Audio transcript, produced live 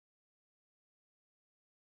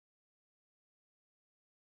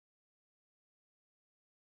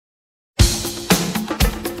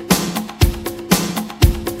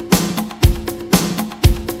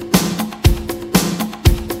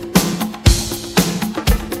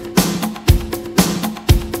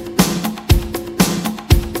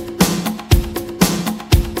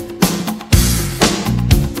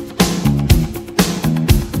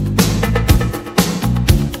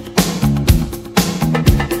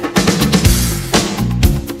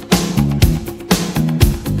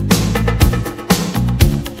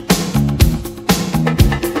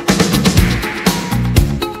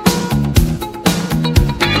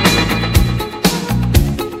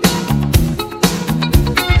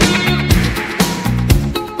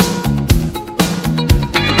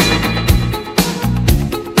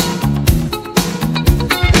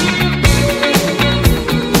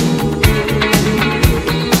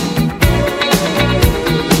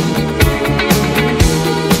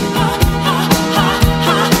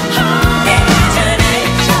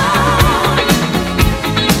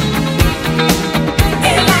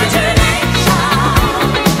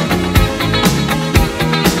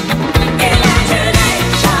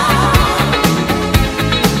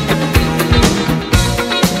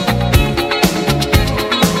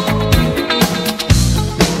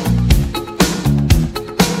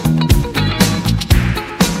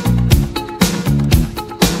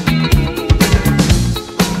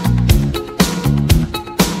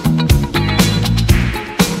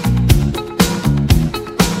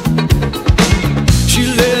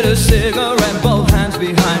cigarette, both hands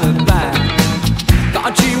behind her back.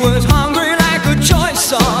 Thought she was hungry like a choice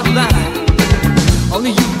sort of that.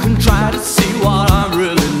 Only you can try to see what I'm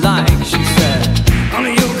really like, she said.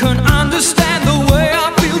 Only you can understand the way I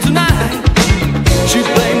feel tonight. She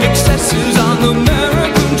blamed excesses on the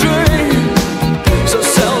American dream, so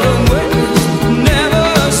seldom witnessed, never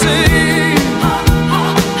seen.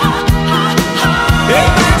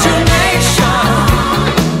 Imagination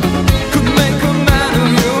could make a man of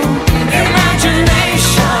you.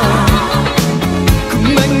 Imagination could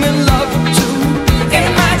make me love you too.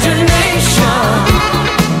 Imagination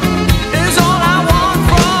is all I want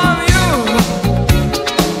from you.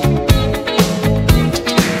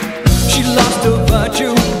 She lost her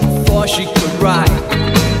virtue before she could write.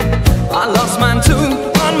 I lost mine too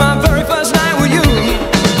on my very first night with you.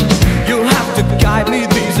 You'll have to guide me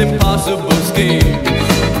these impossible schemes.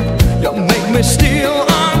 You'll make me steal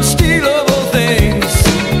unstealable things.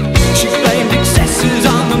 She blamed excesses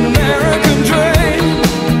on the American dream,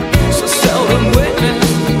 so seldom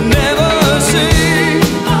witnessed, never seen.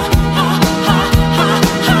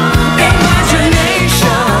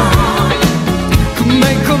 Imagination could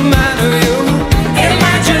make a man of you.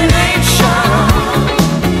 Imagination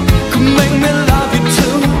could make me love you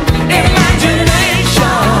too.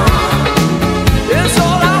 Imagination is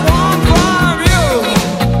all I want from you.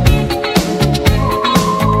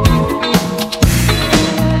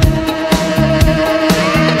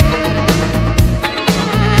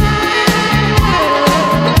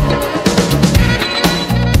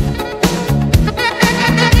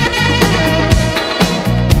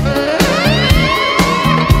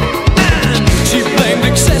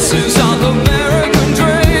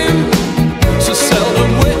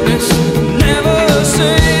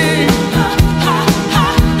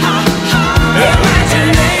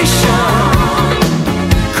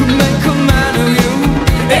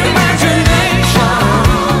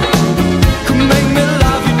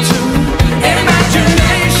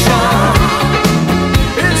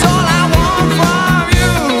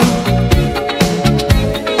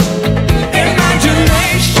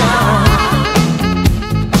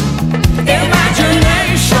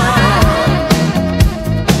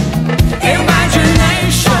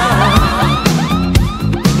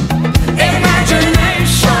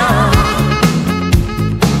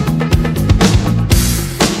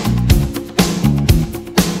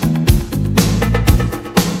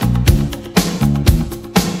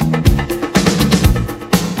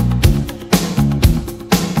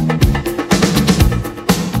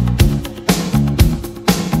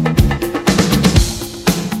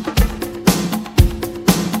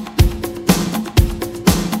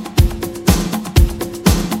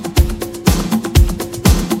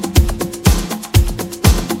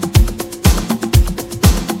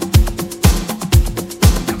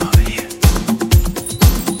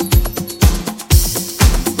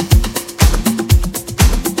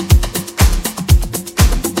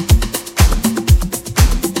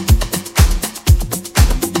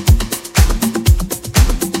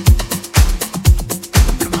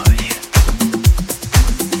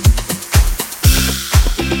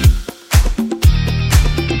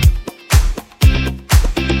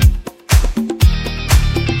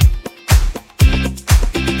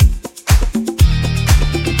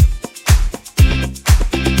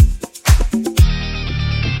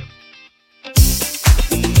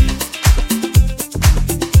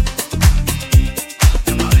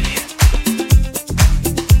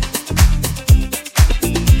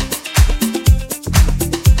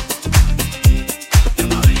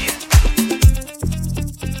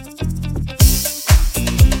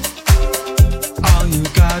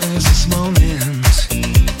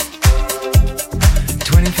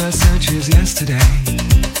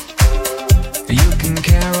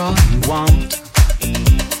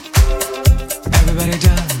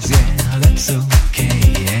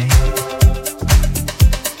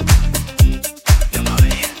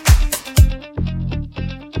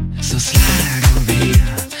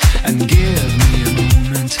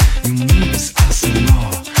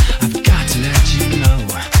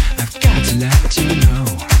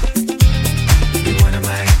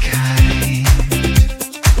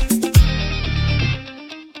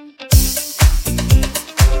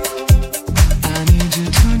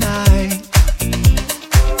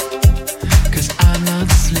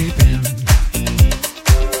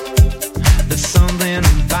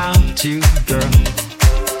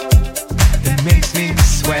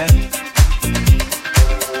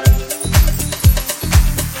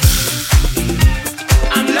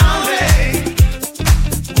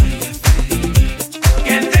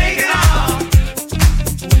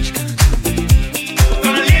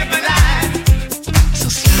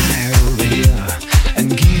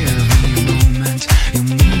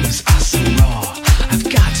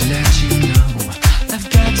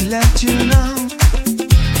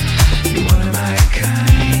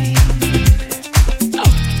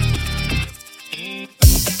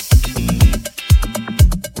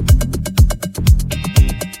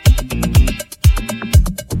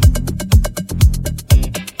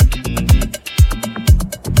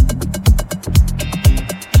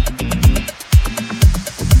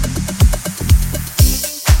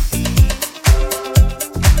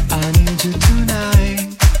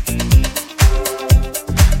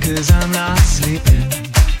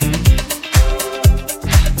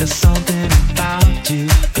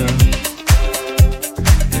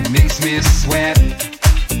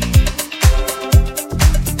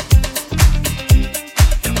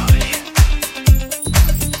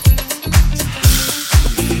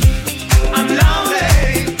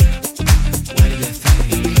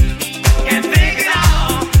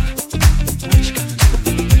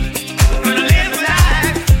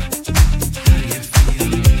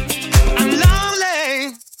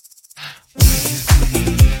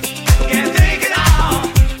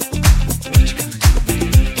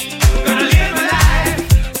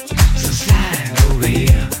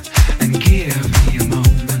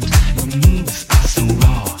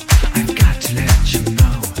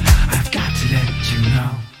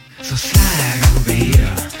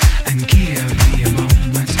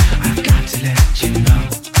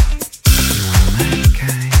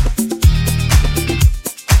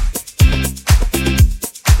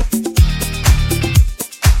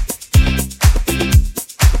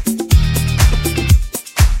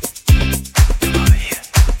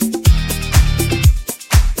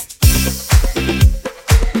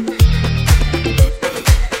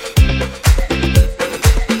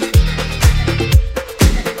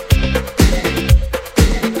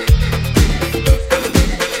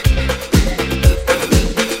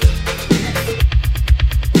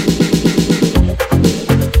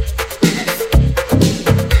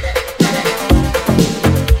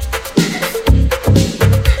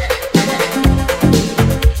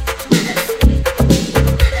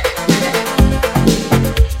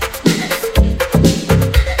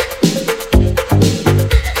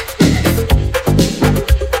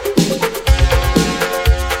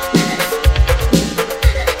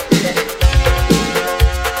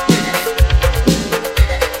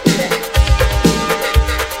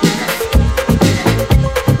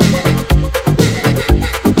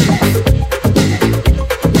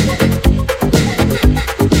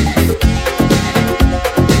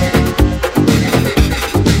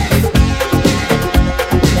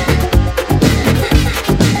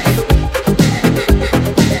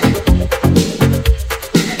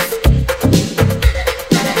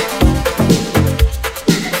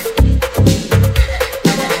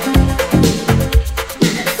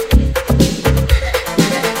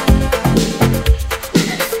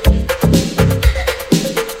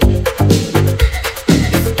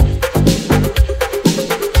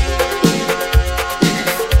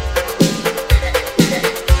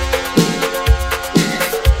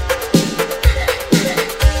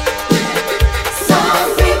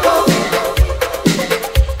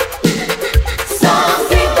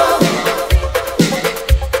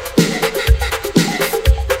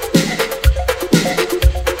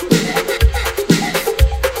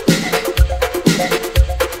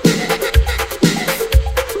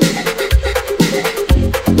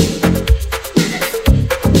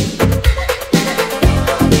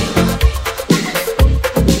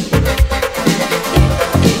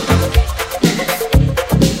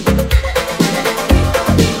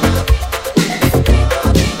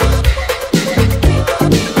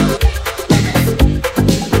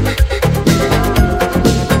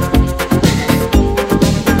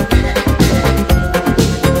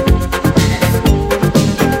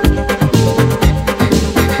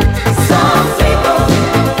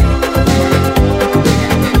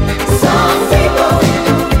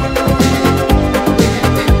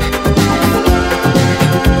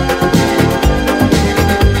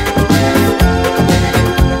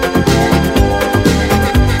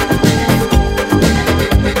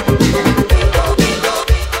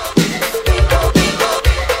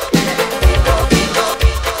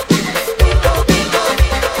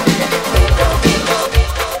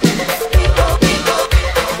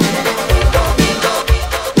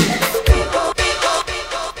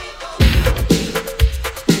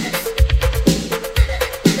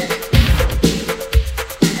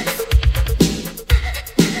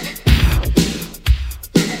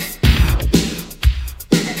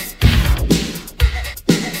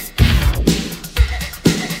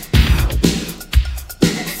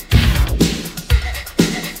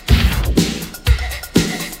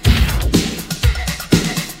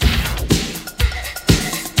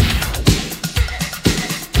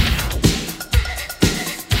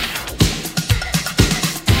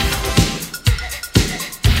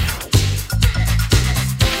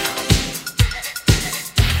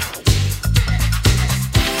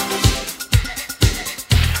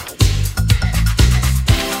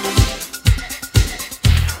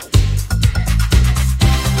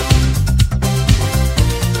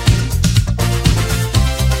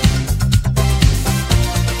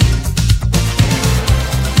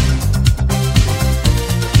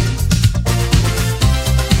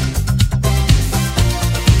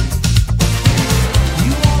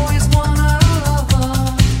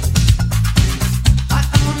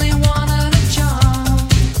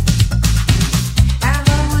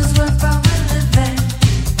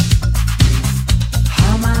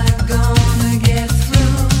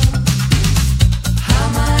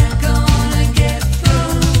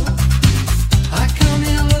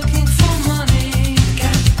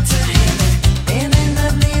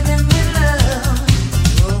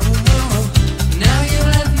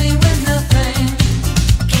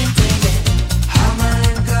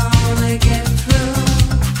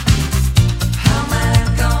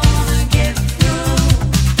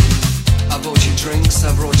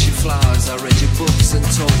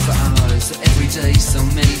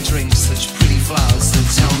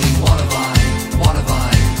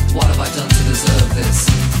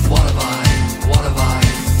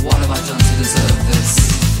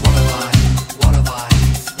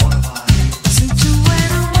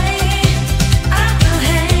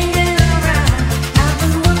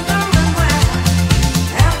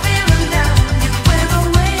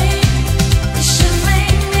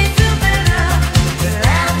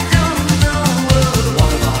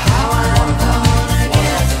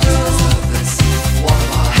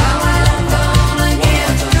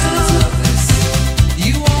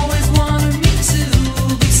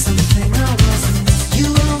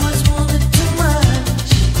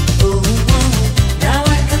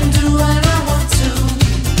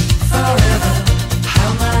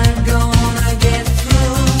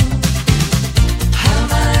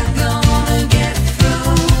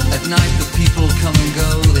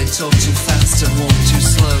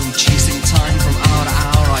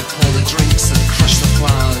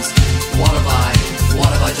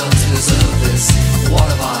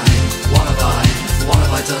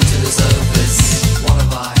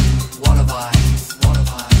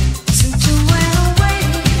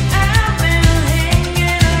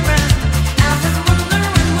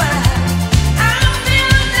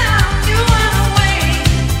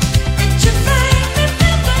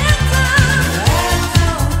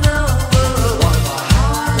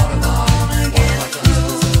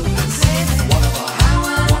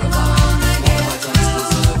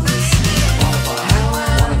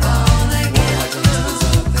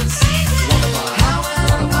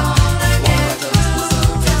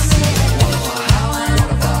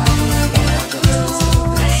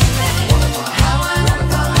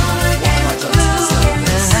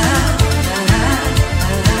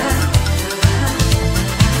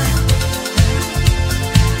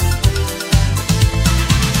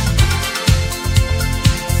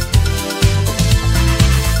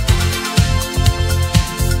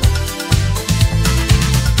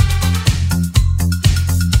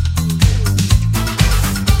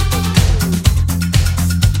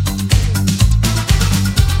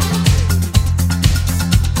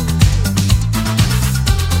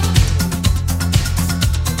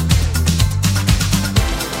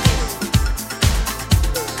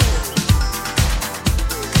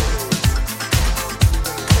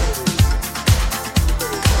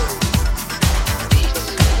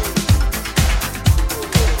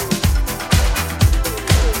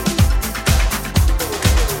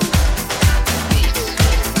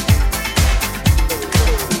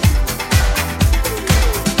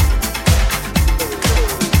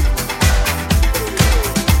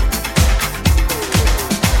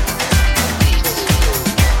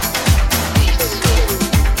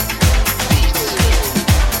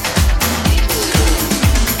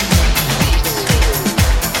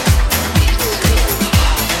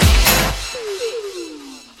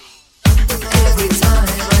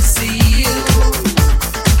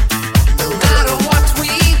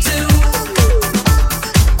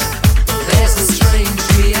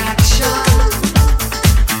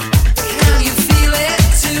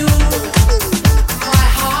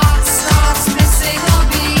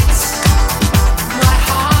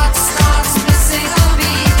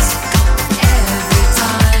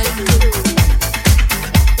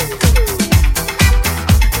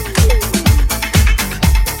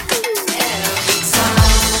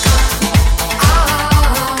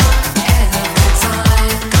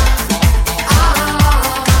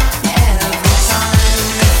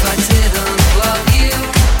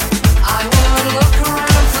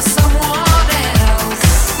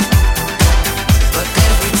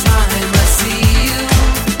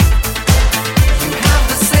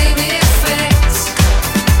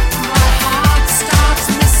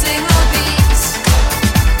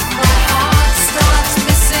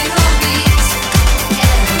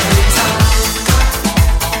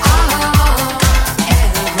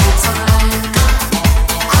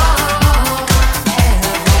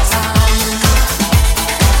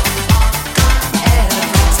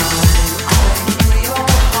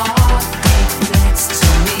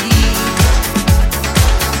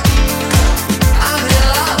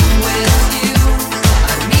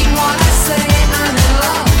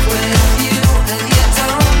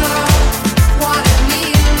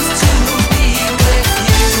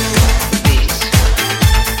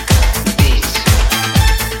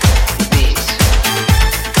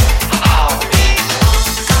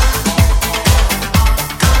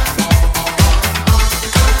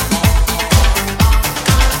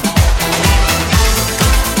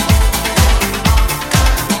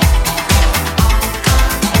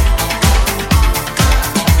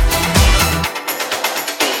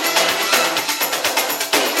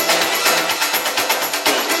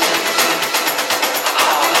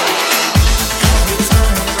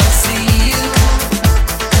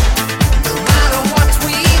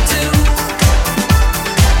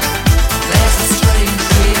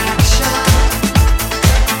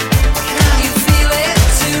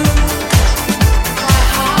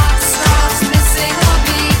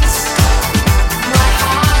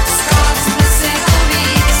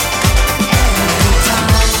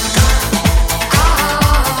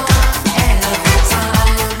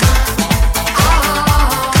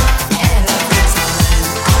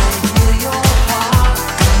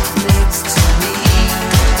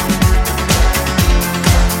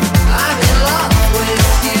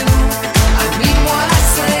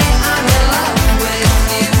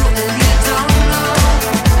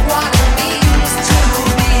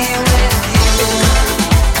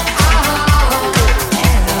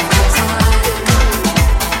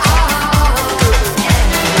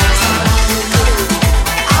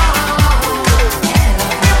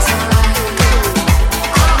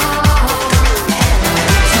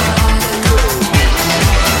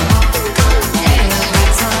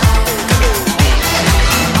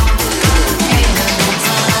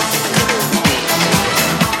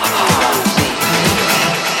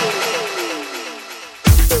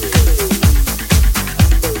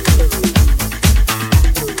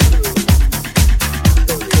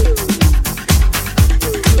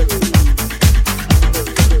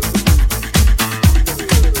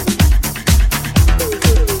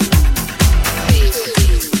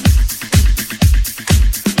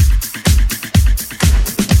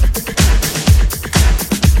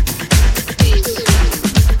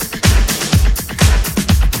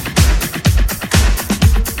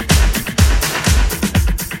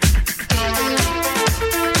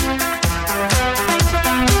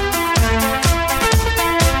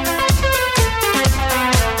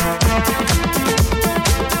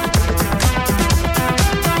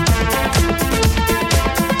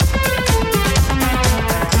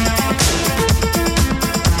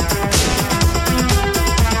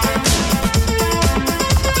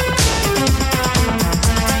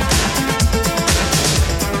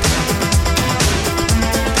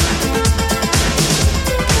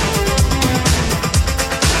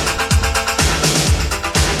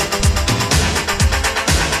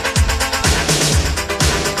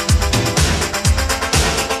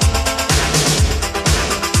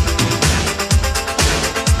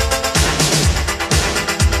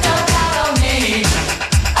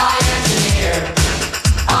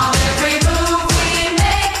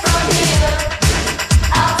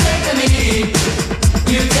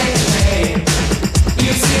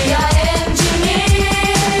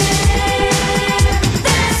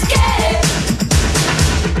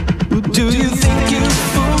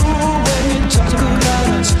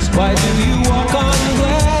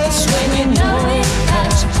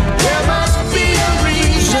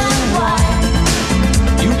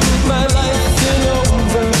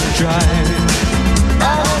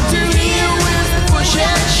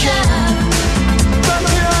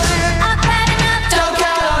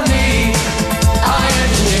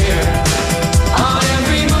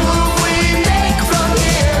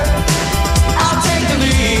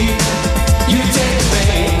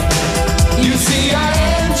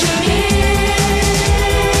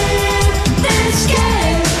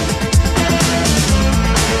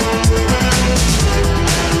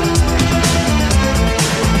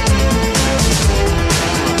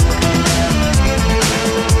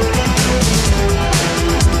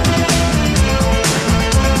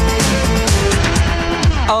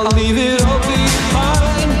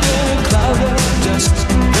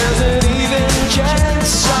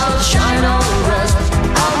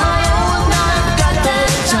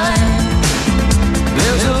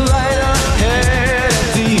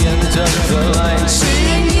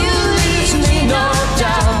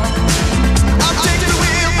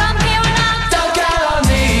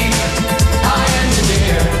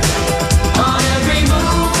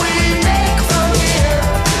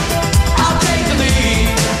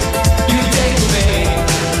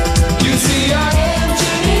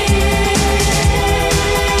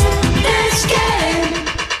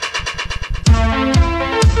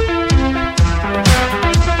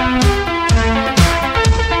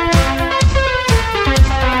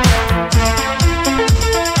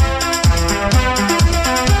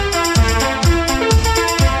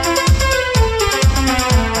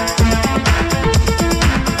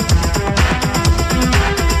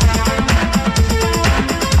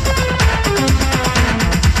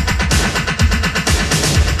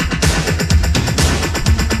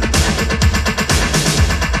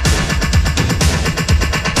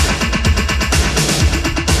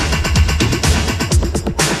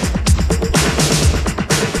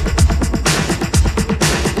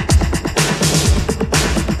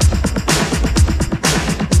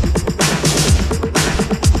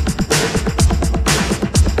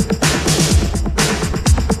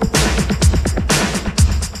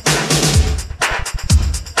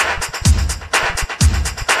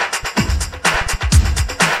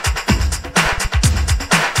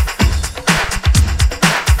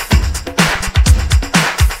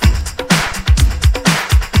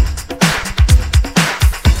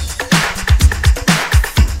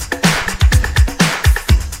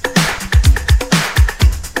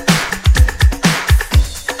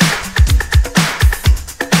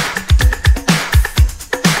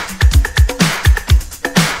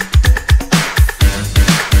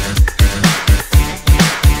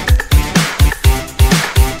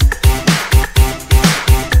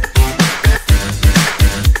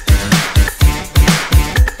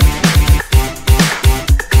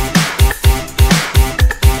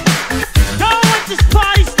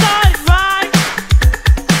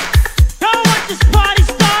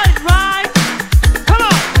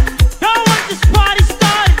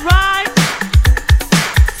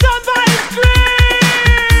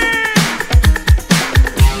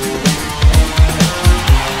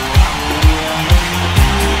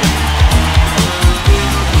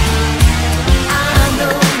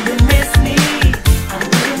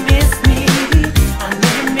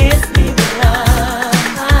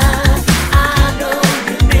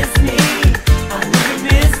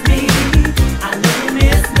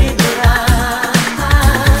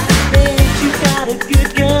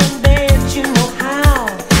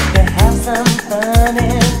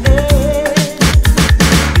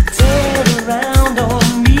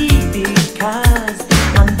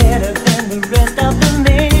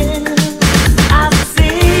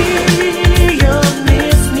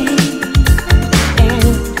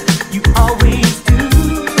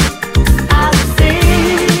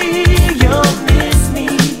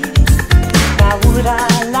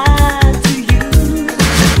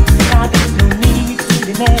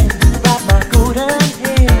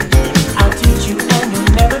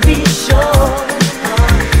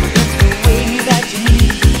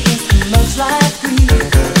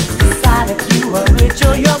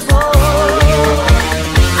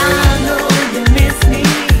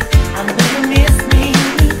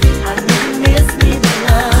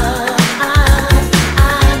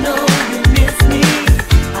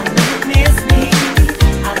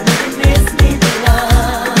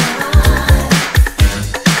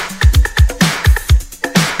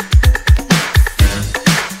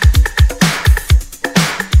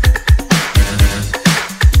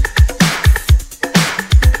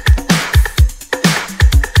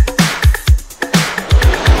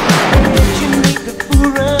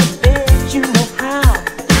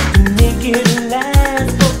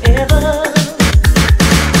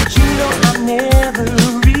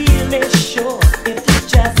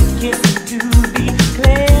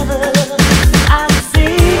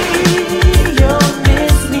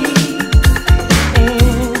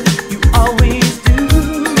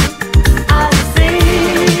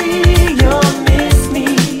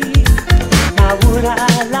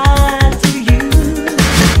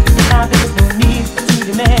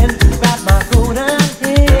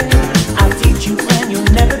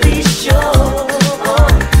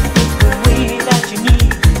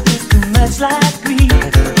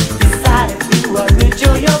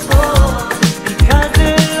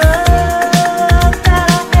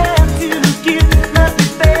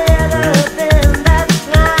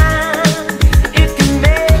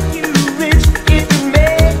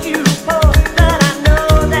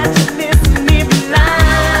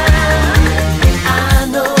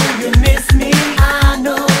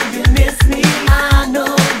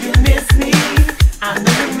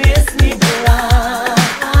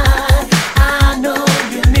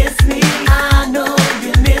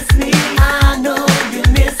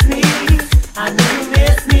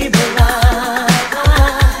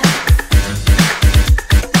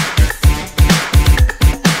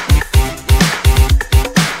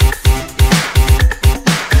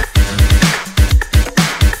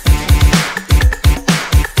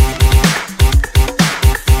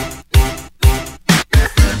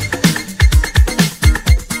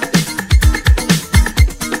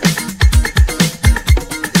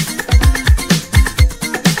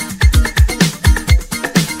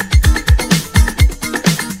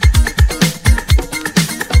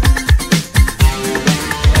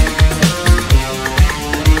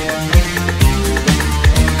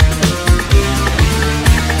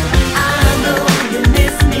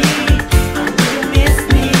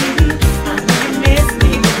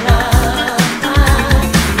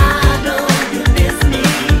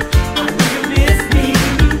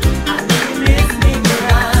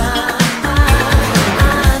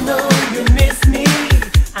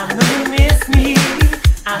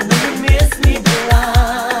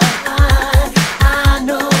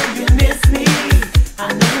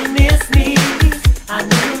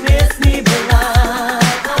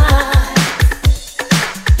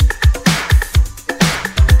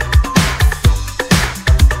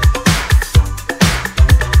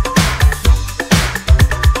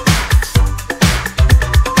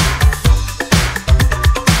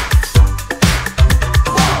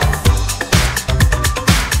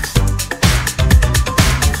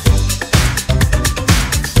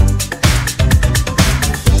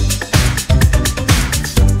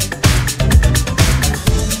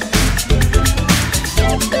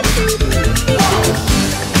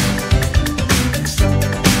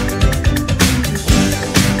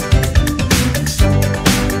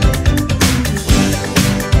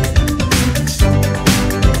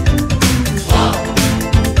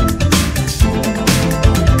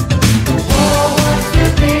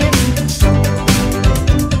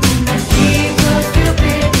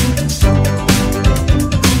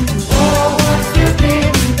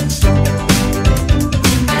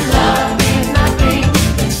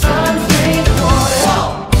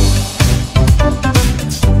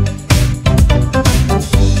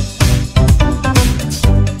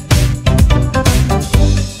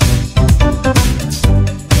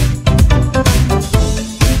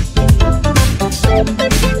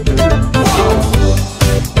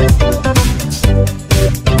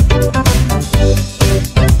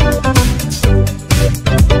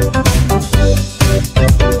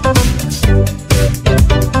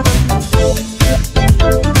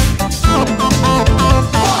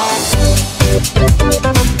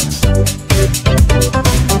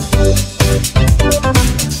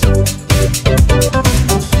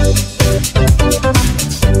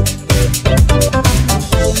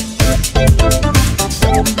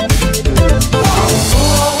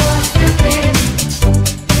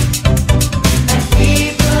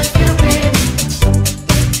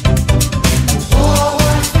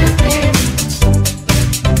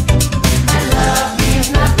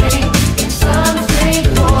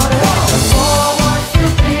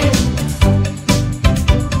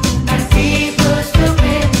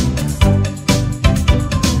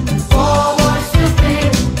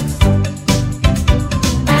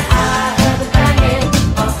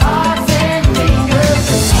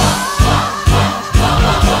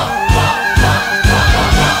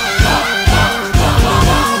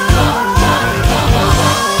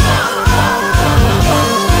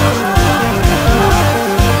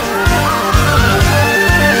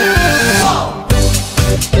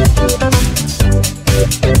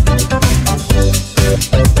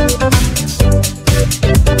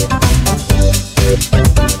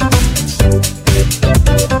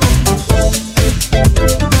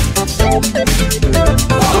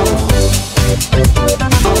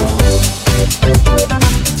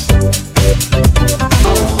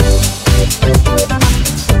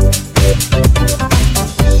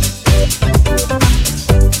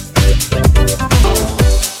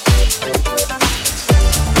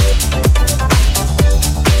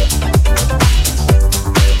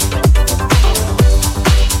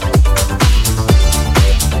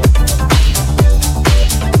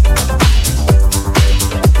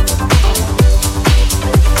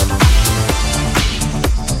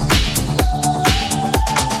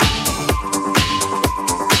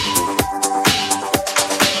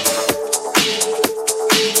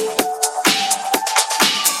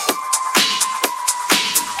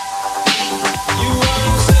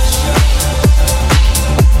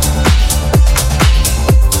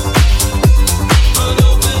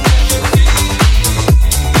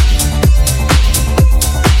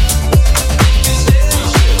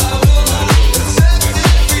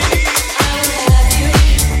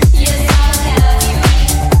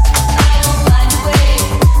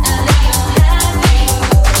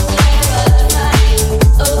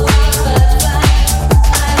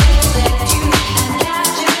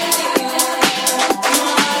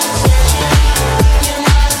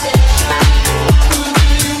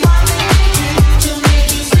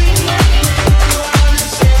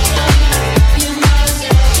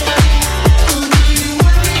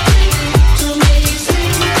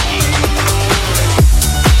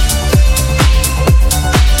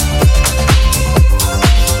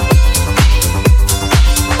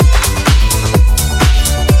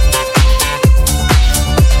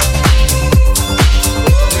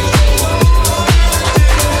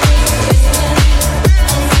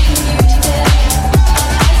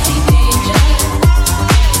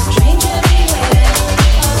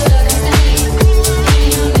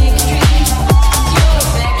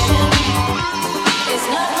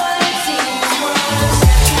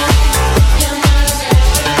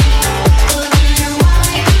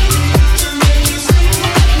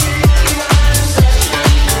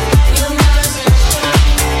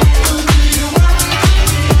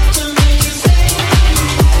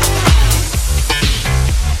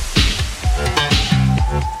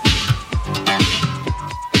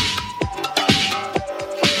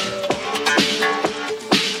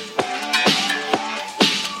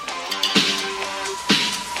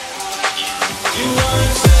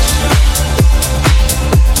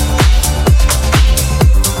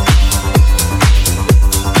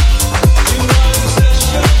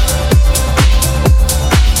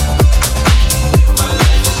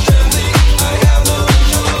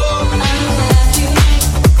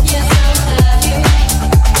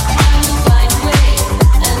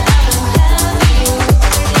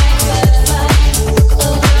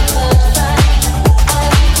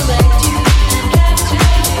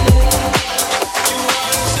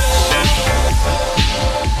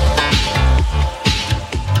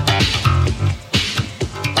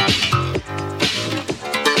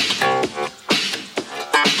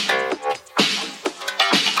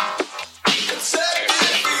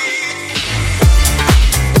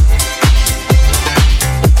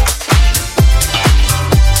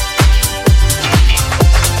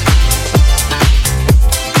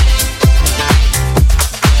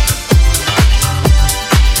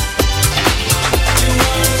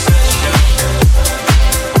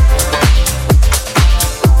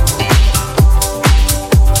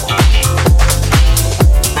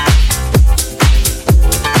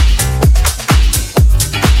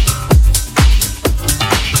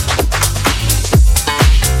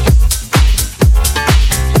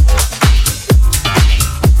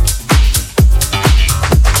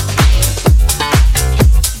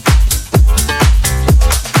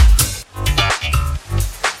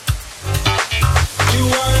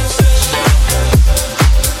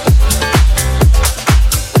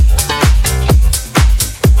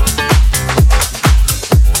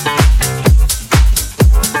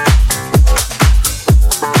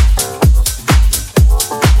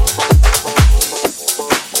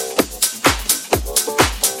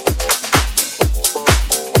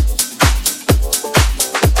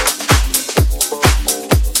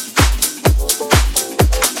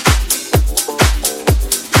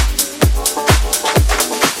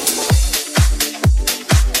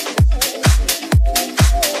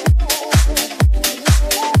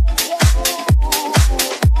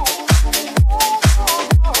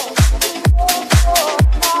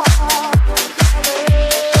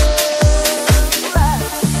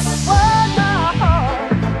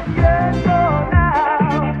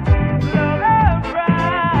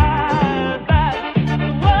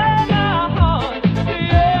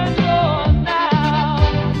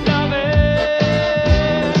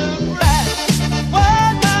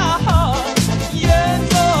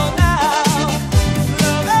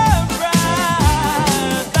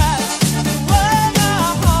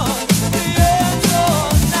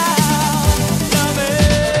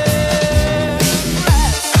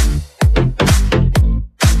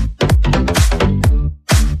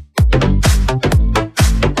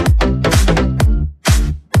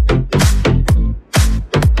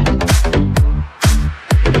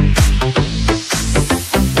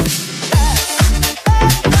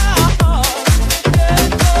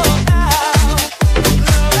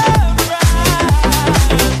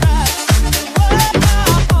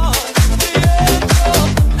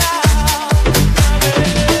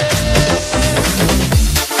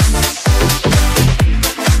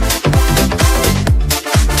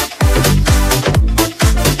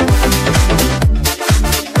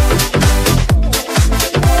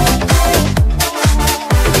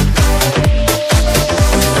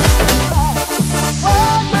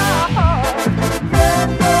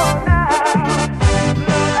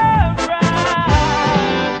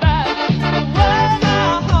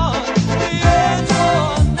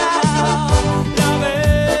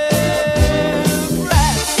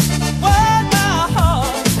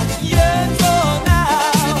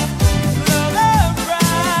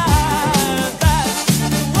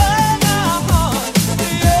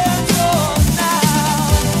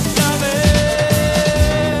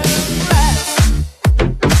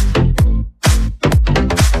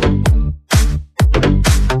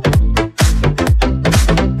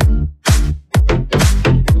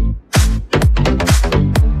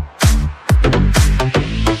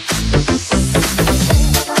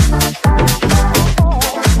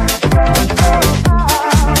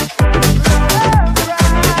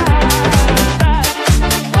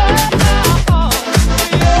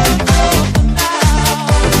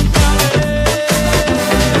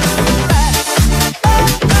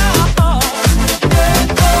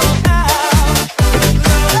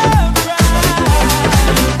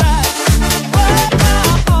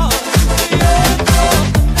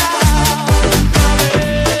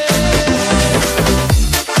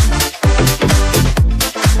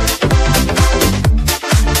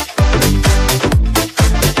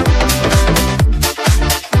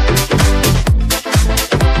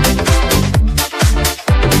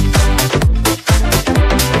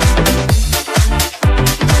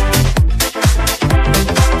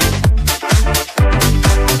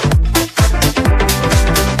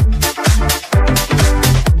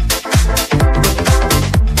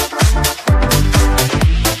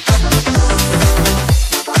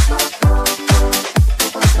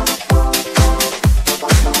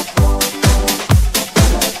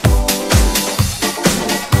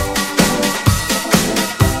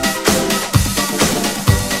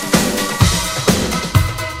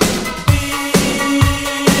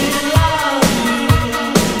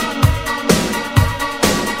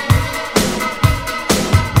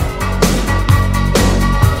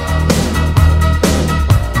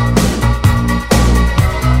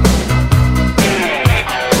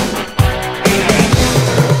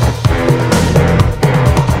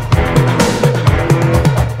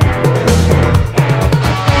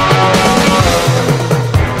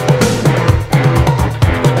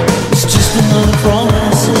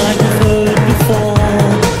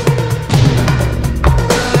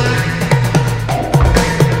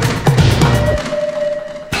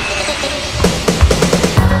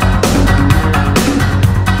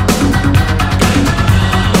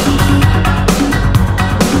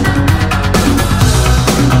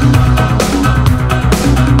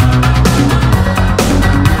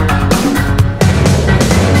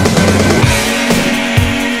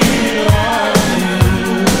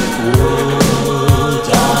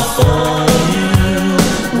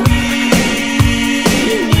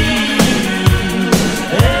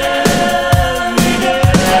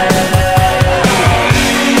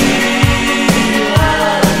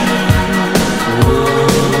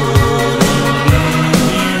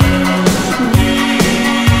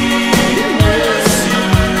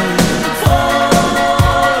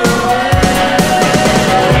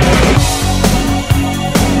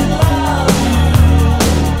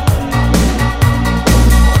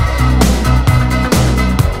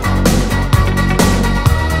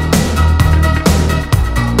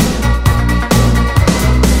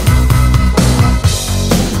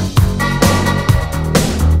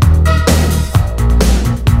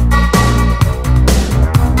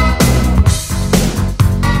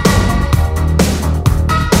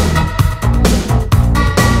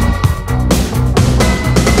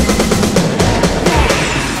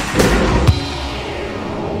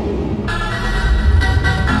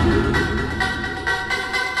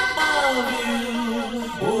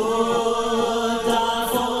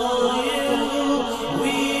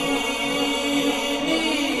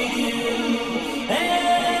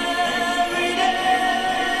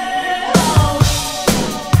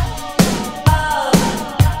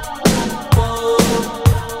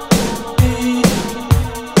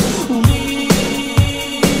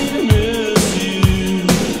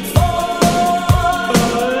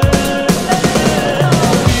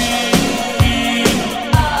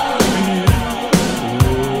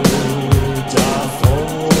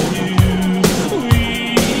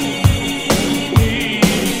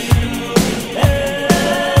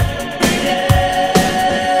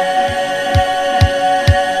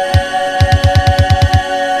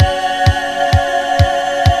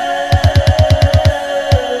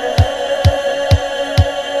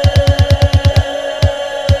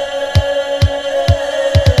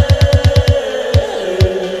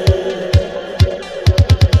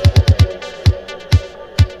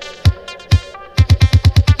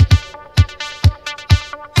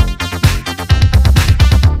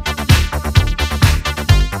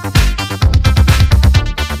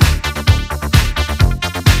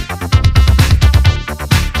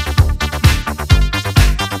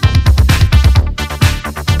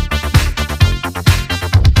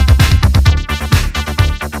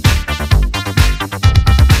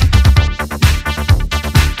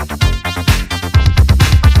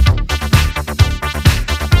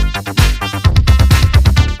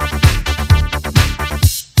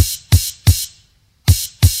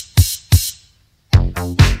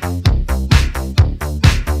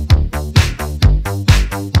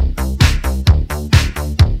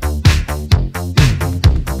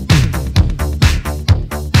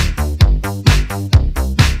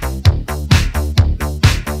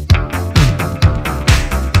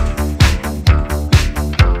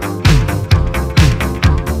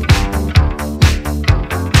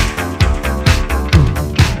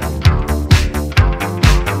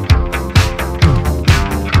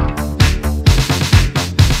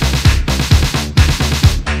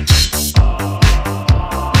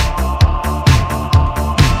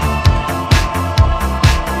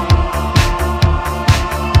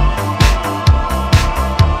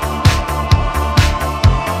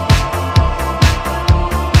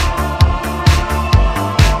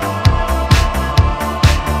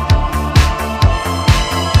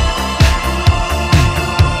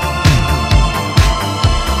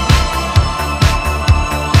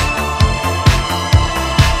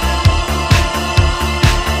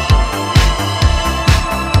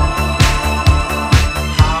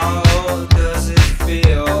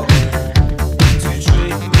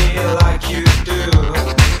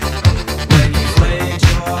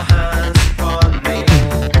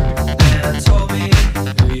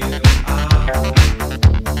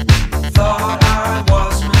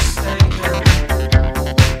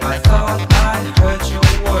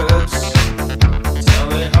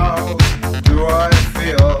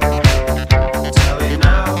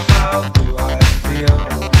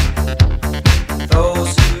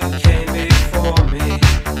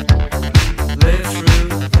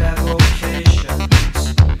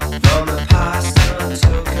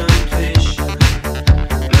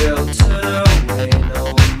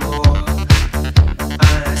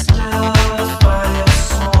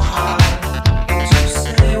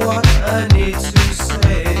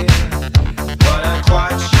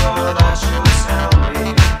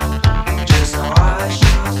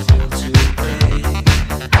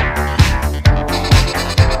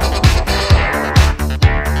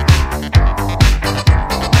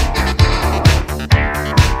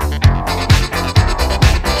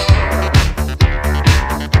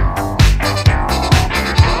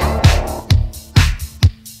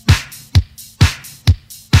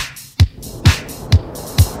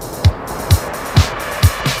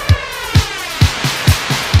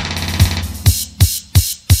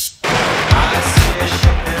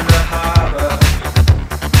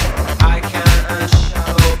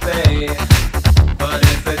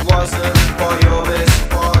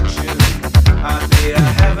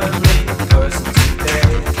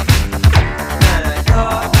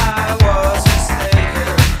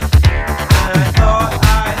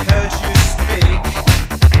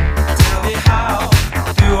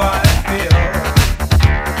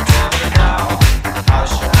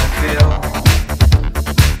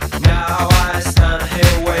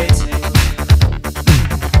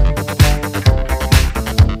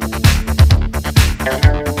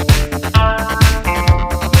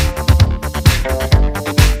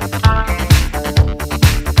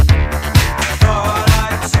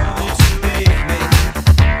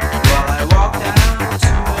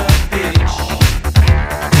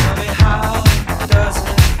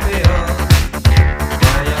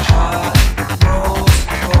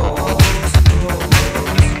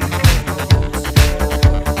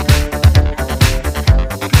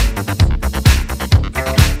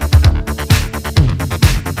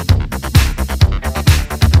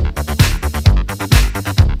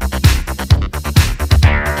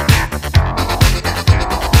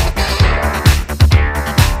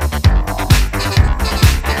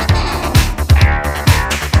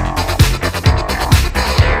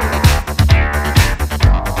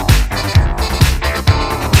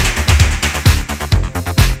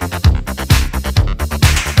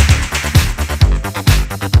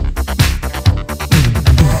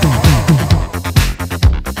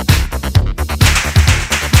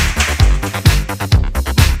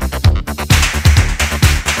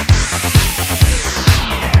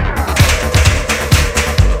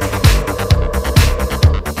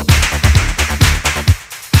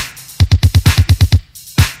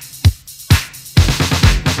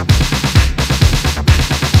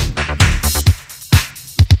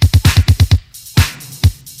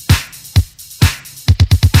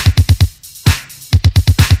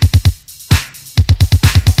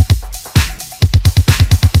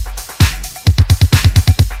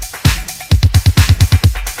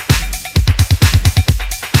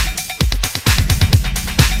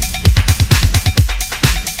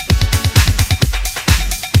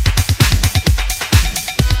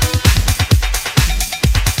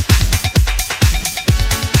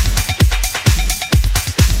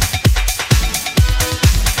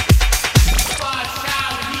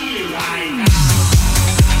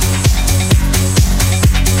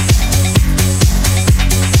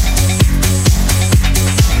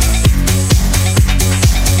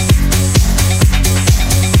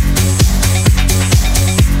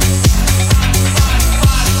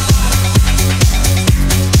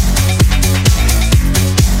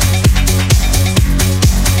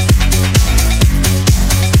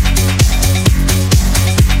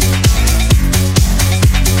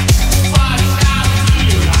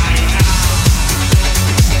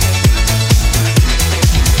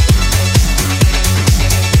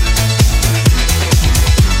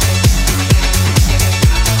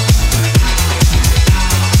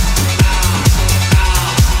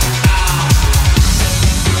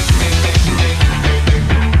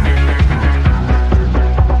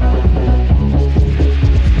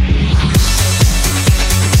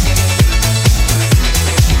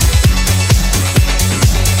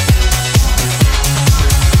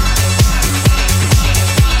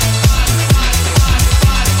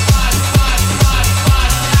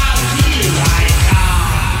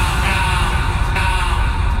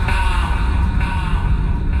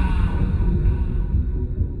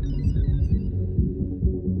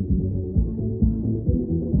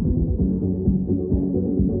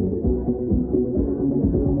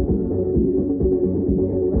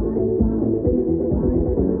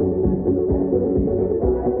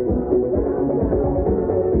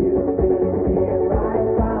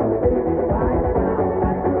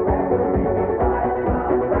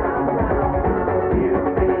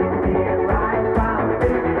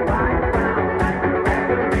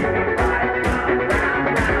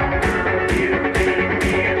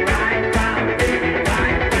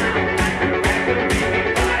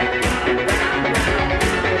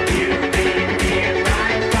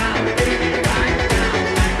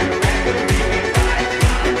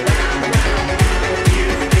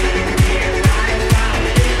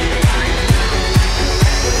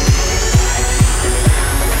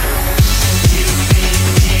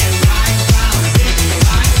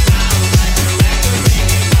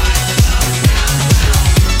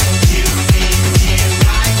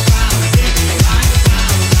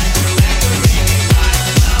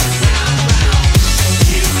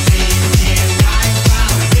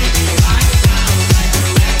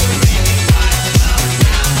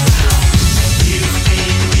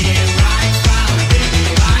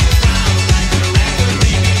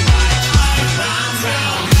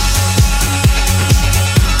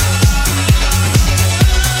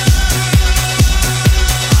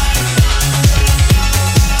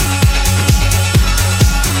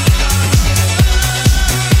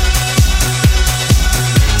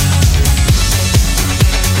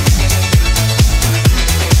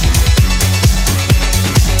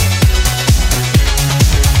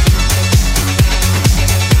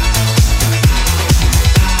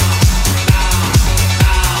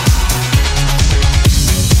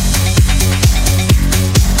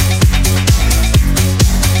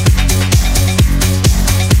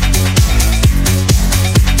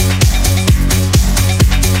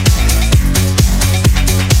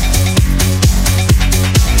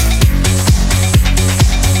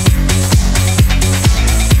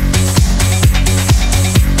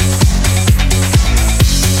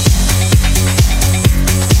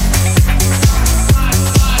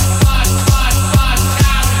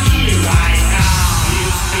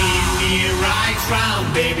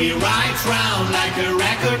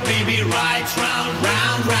 baby, right round,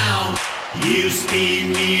 round, round. You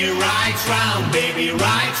spin me right round, baby,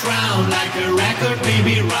 right round, like a record,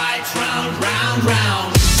 baby, right round, round,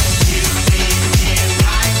 round. You spin me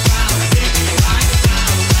right round, baby, right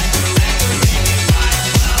round, like a record, baby, right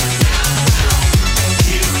round, round, round.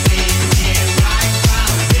 You spin me right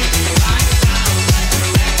round, baby, right round, like a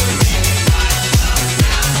record, baby, right round,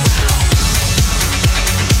 round, round.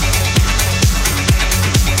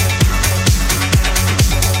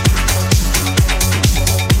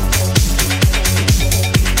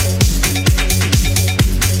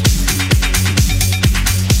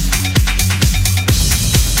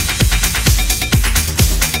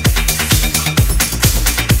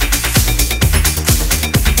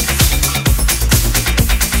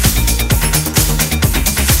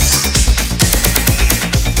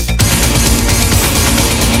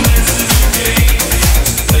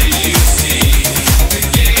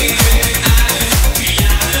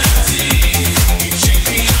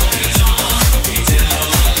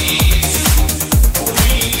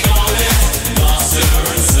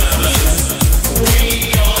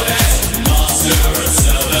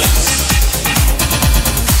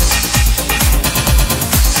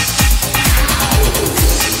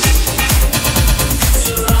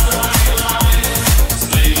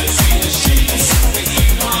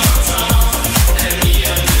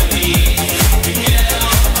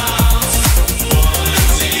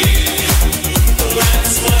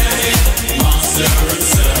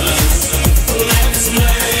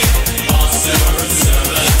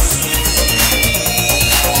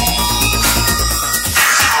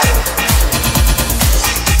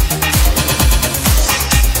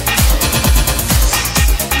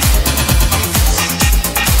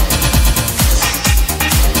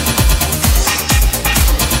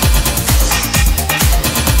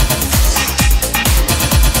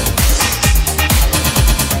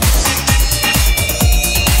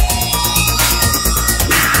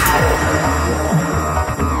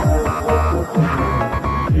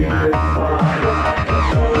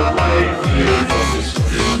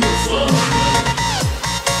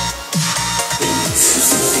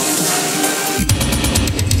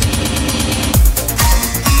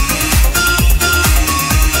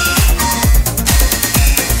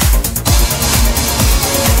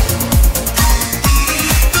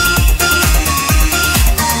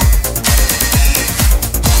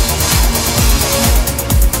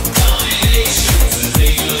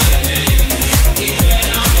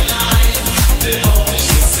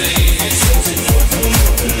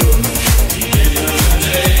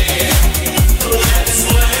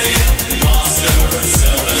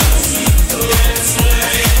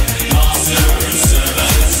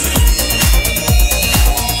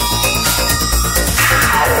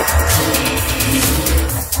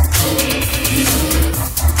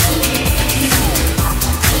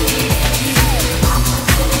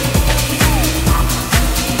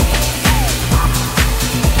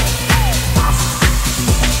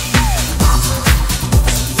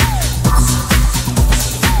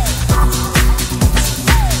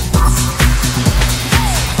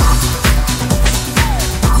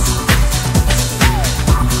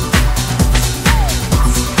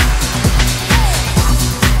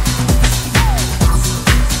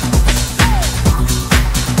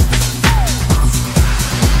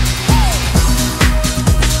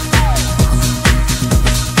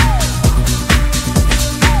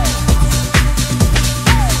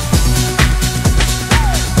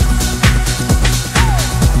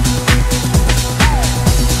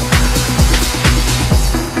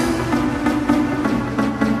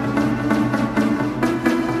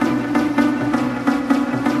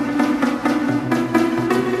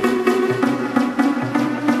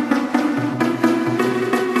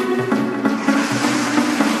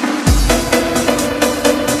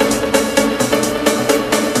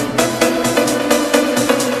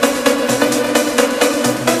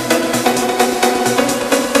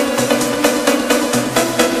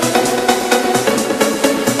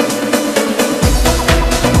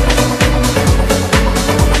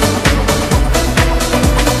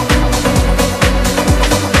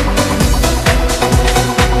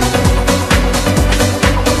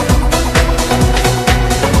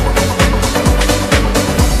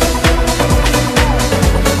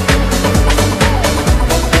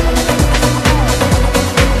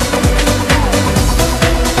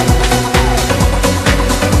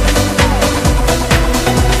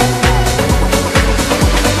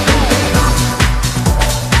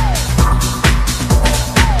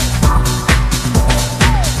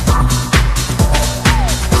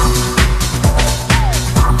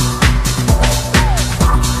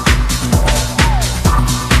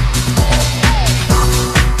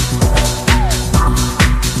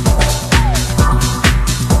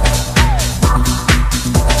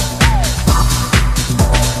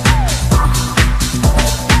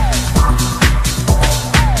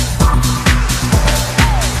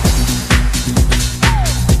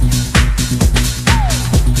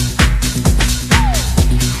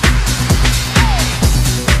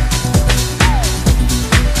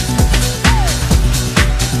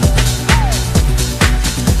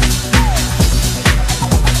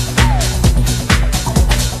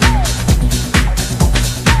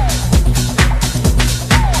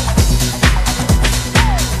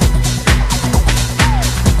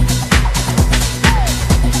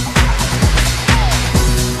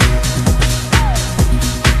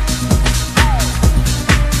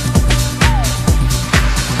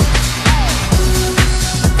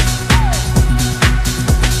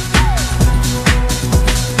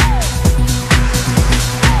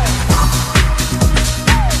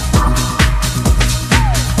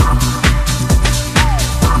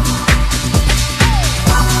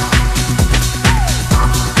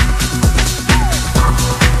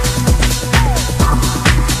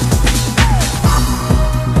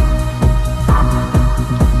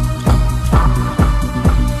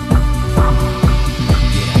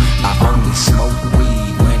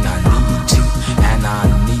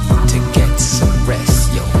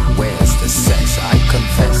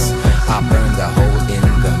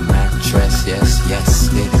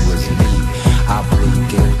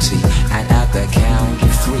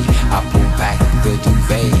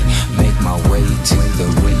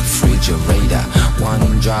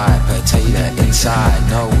 fire inside,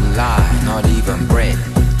 no lie, not even bread.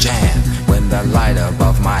 Jam when the light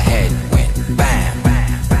above my head went bam.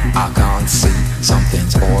 I can't see,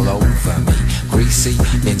 something's all over me. Greasy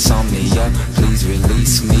insomnia, please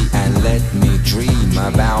release me and let me dream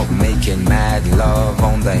about making mad love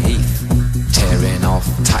on the heath. Tearing off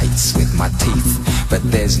tights with my teeth, but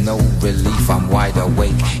there's no relief. I'm wide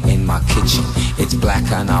awake in my kitchen, it's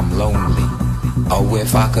black and I'm lonely. Oh,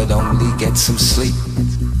 if I could only get some sleep.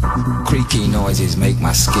 Creaky noises make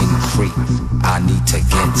my skin creep. I need to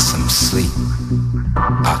get some sleep.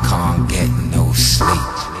 I can't get no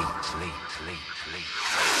sleep.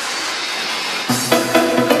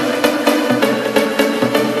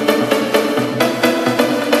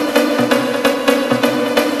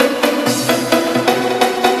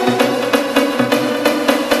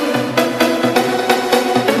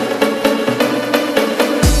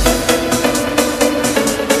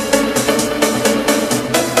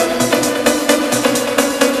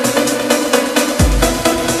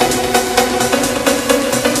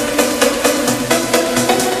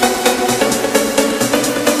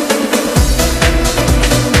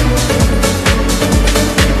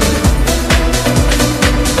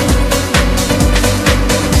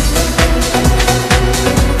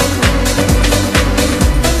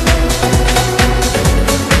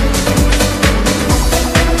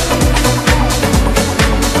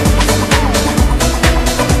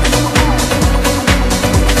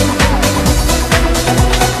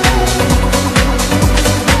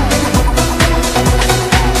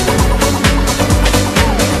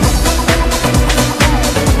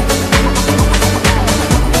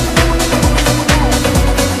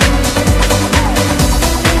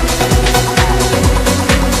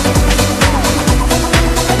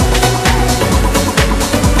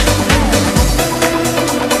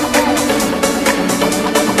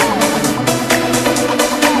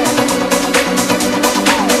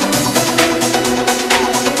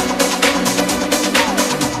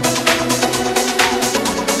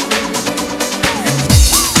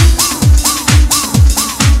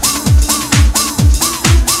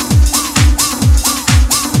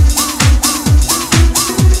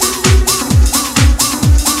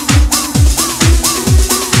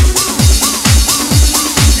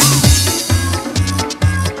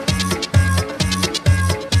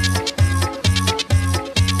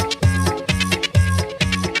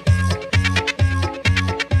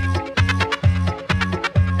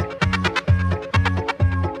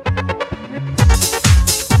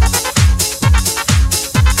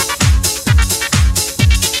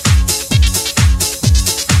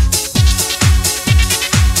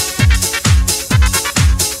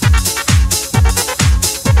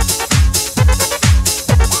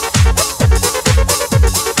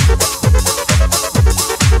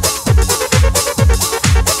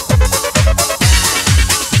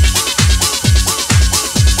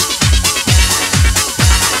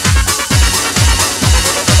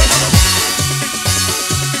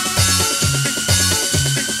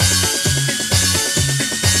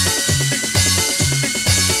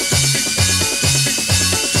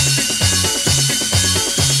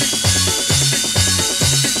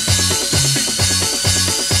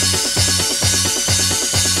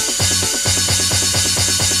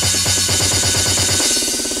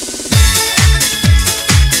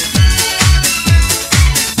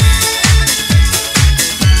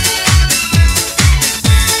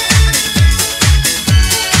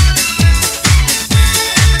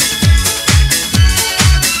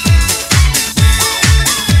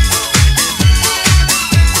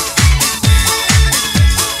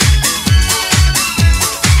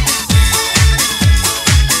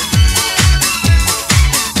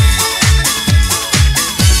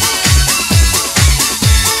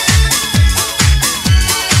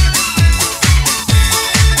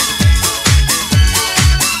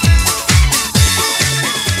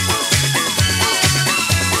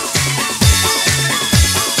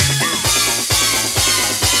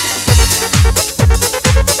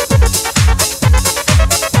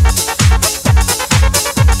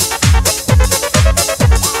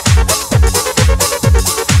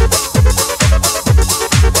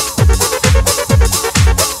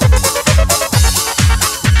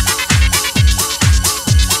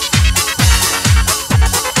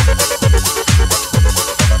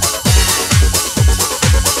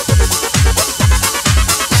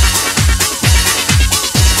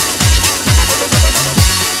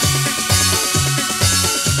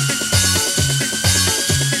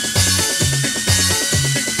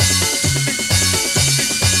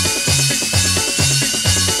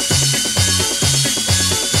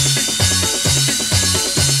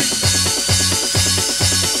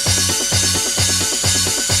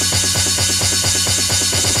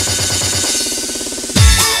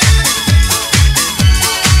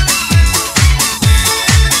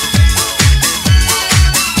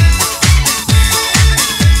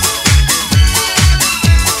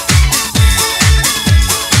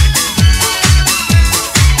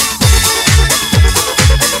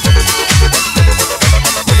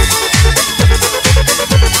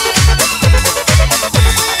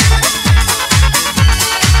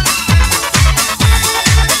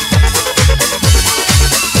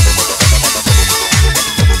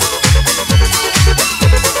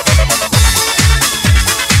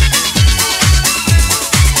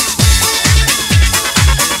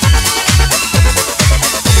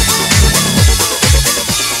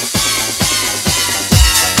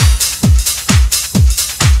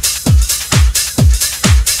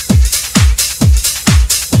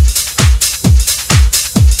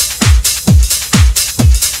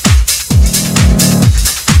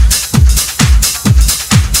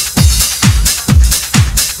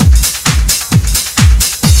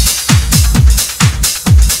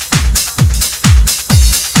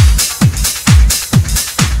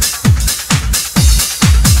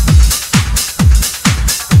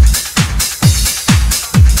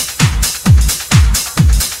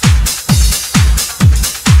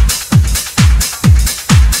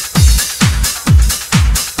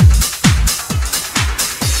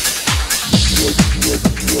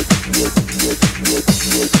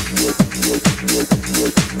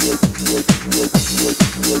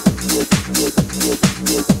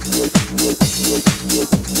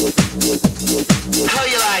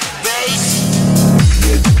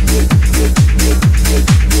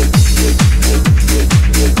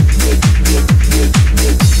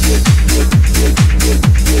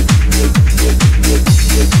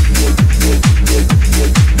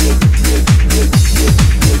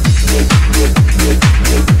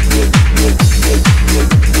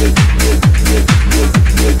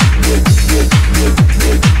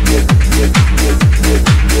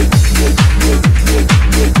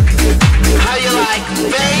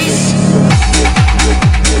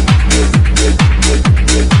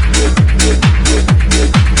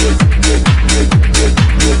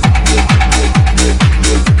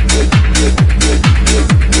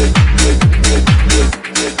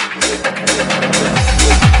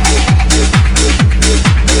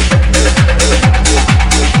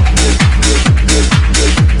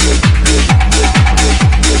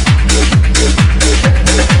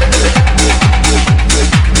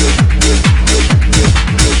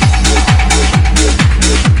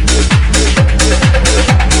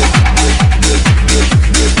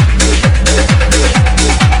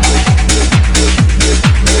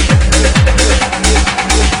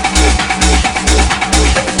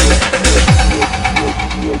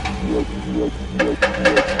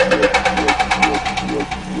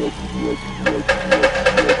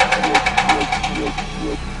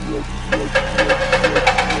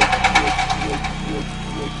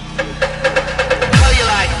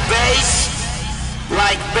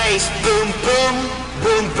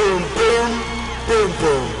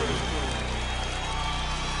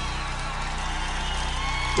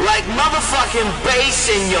 Like motherfucking bass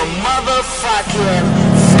in your motherfucking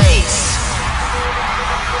face.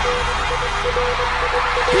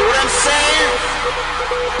 Hear what I'm saying?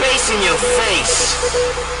 Bass in your face.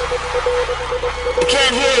 I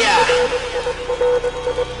can't hear ya.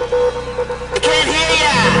 I can't hear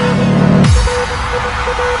ya.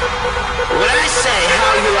 When I say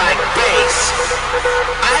how you like bass,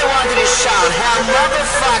 I want you to shout hell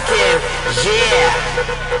motherfucking yeah.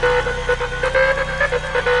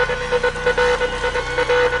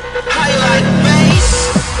 How you like bass?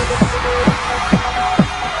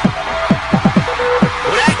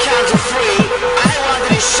 When I count to 3, I want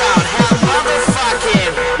you to shout hell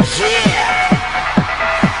motherfucking yeah.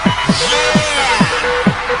 Yeah.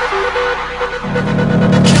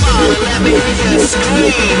 Come on and let me hear you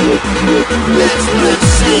scream. That's what I'm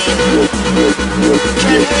saying.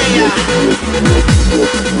 Can't hear ya.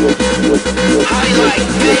 How you like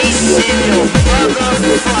bass in your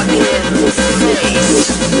motherfucking face?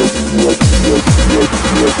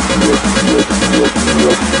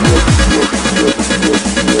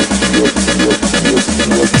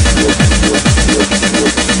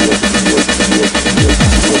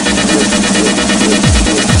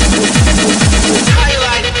 How you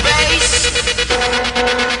like bass?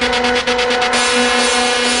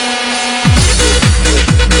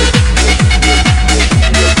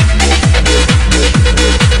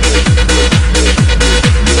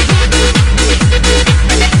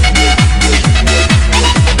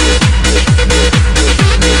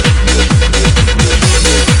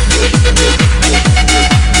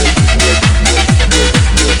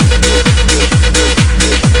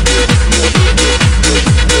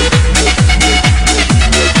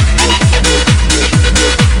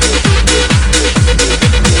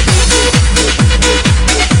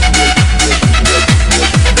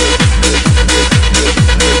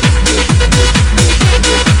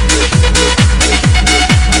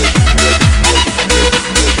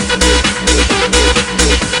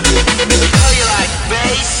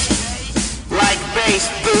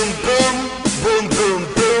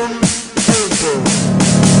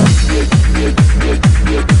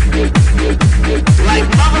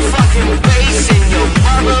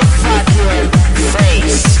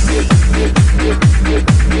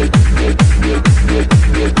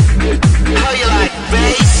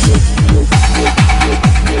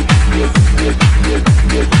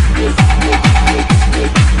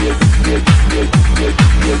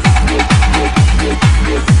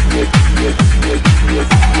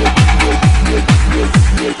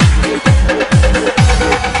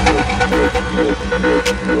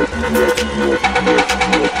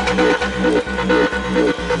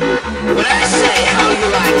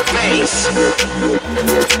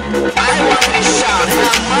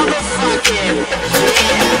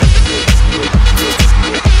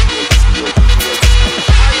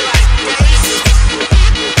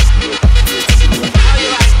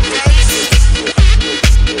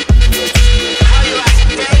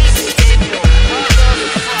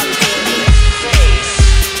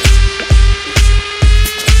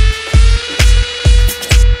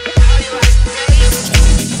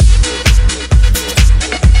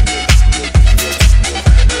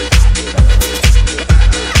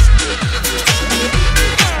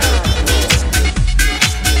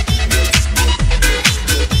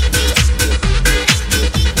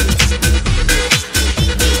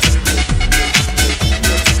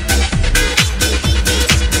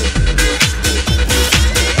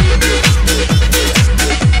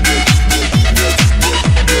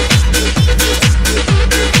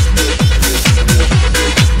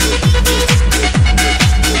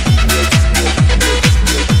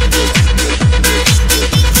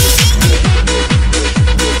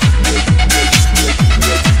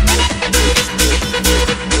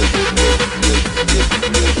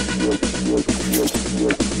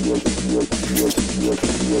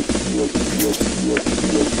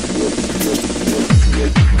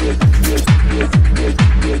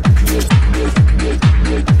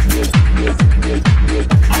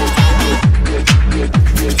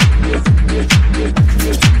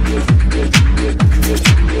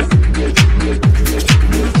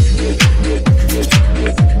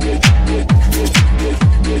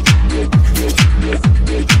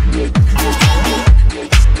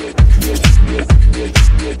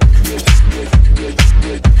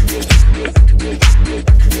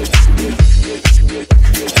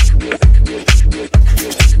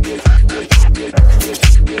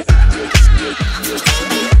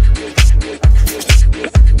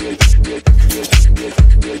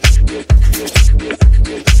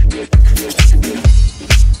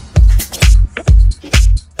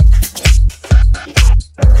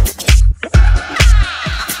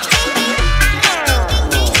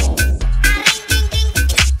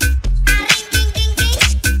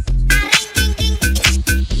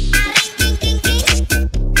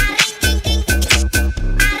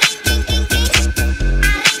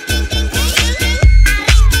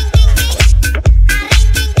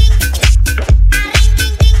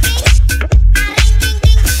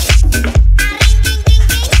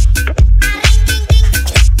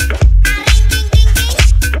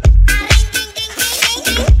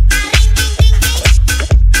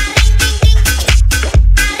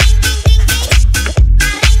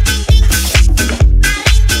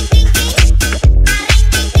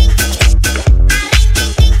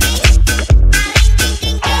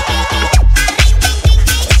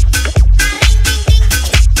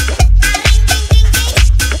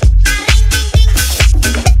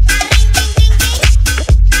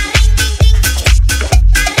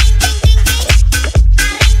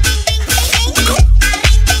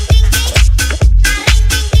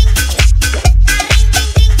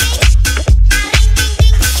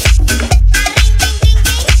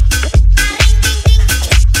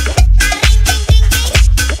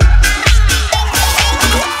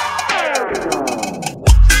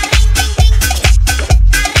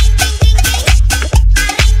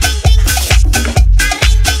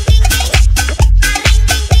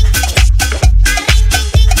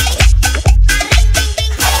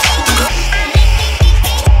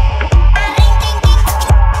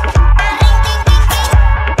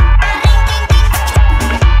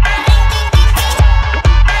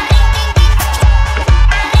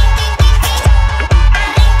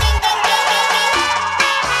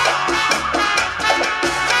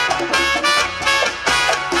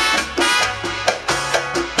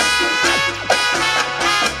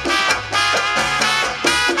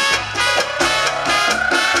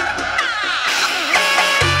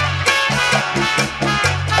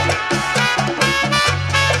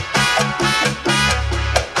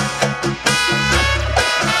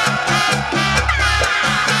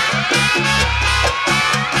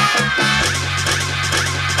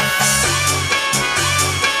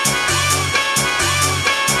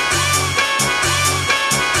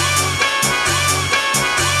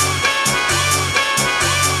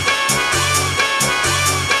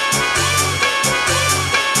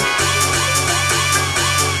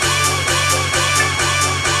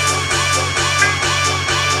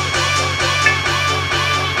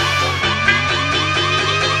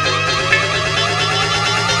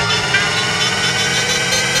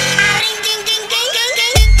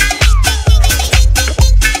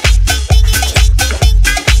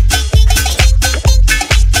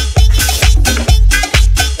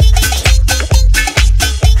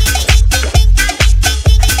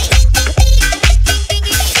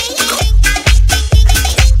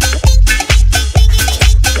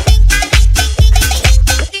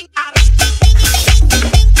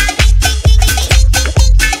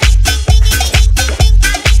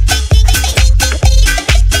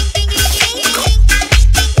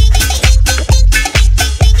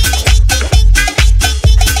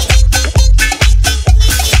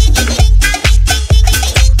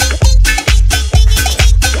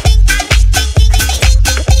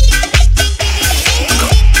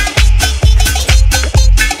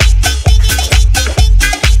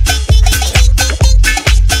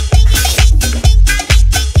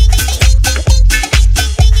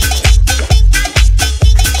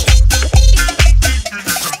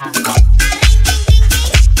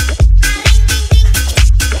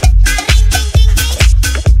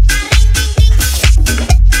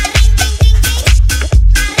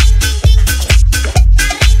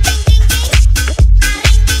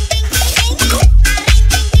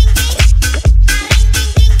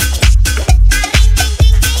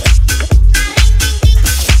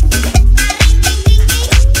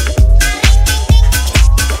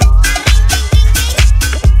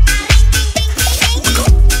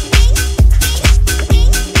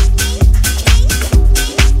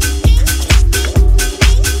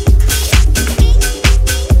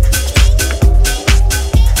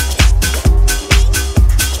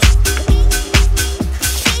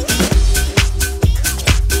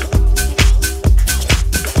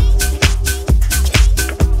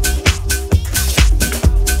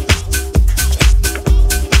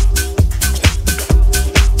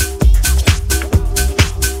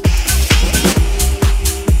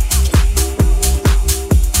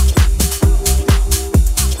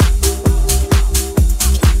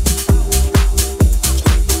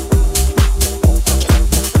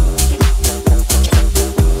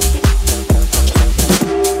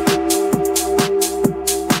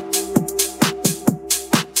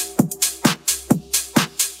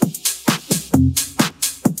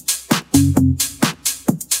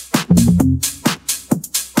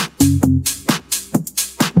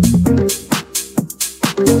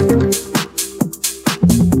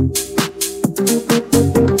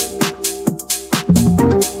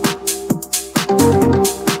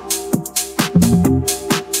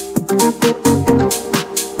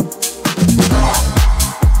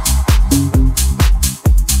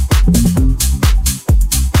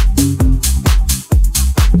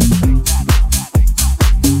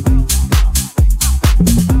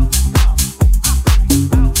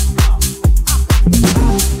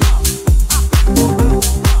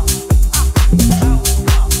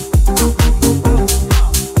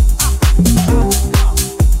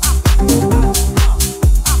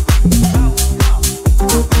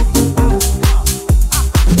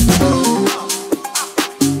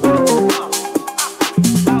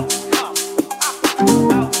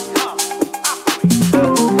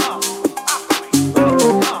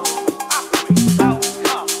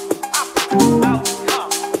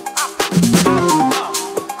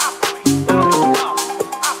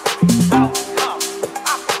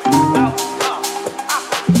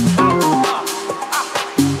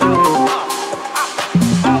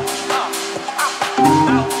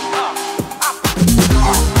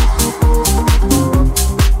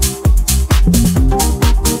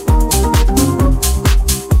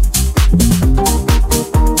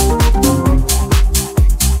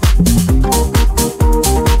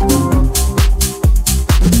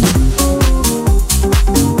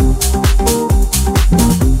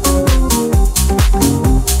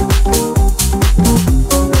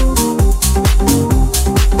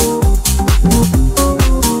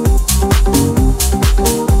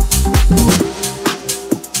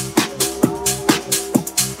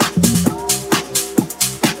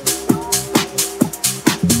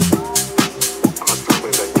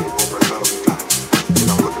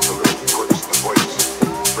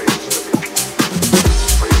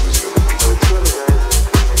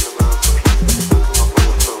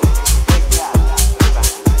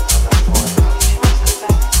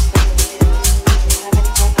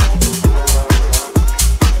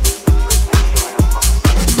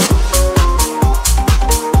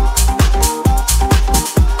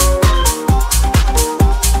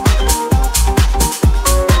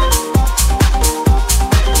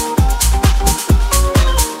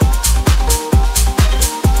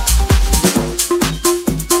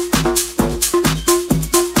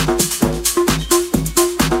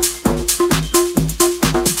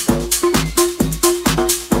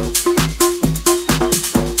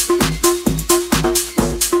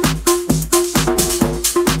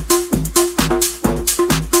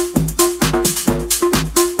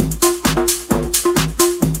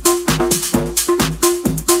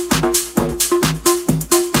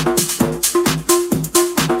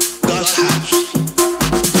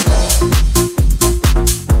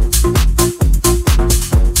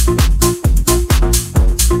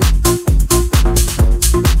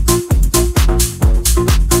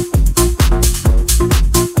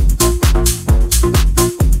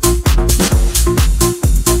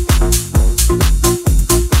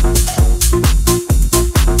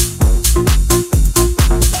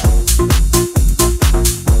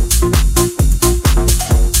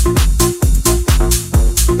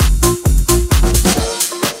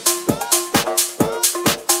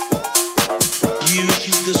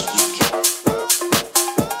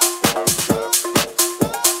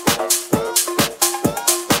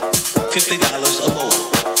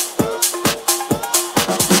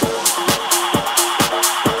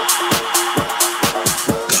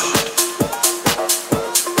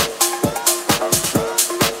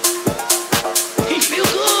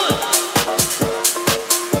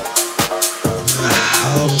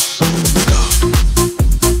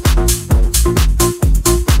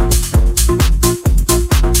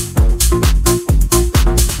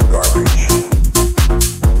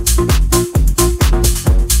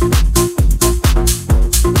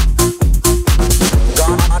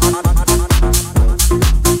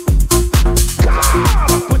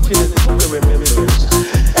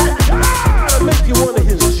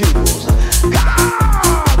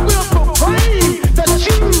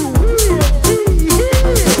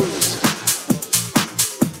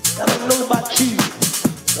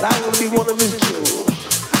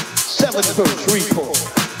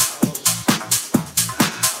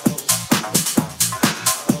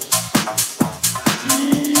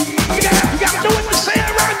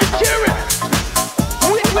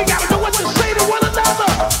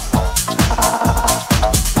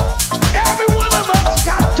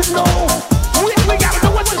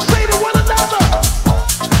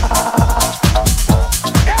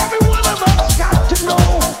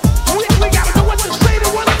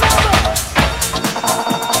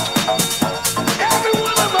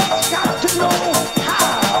 Everyone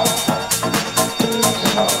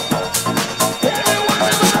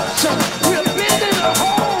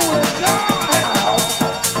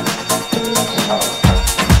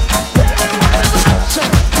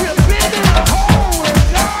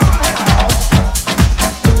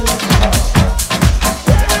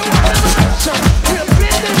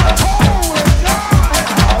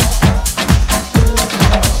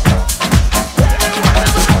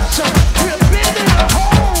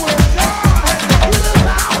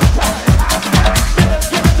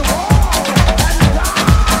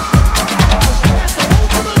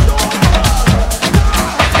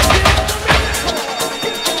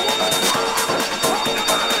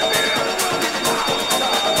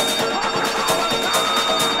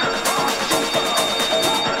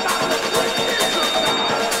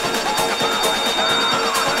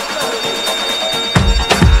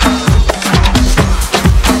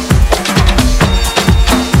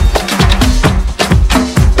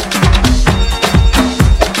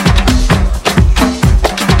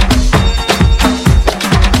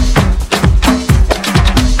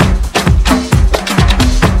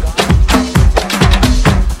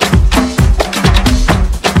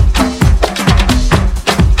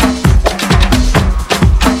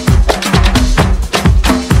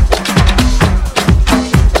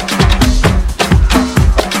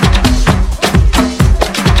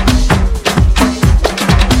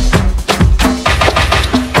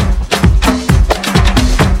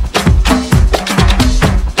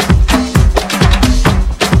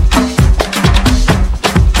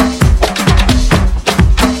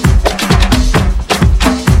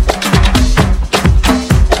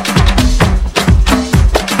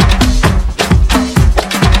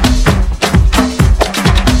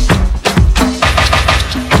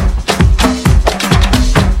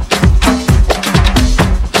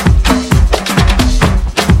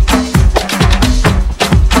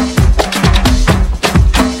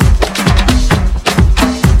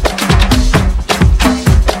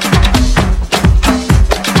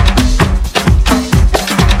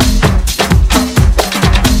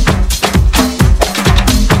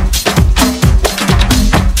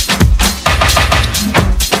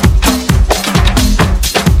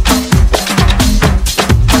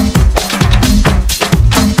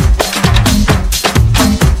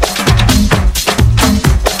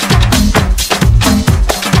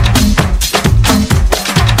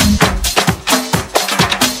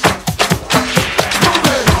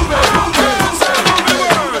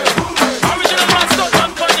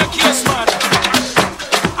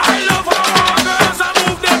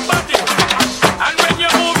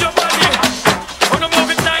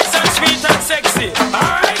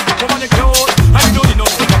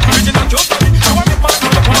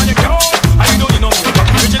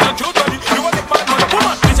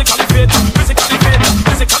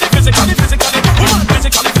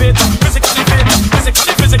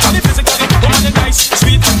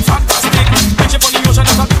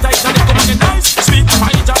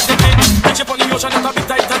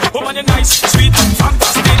Oh man, you nice, sweet,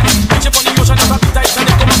 fantastic. Bitch up on the ocean, that's a bit tight. And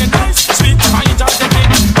come on, you nice, sweet, and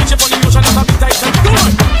energetic. Bitch up on the ocean, that's a bit tight. And come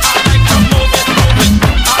on. I like to move it, move it.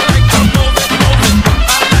 I like to move it, move it.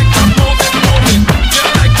 I like to move it, move it. You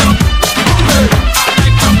like to move it. I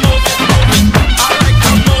like to move it, move it. I like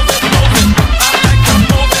to move it, move it. I like to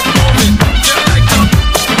move it, move it. You like to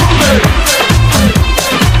move it.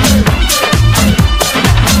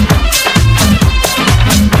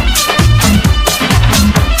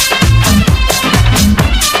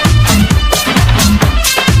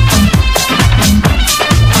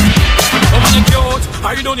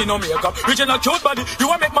 I don't need no makeup, original cute body. You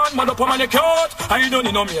want make man mad up on your cute. I don't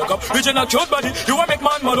need no makeup, original cute body. You want make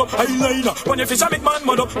man mad up. Eyeliner, when your face a make man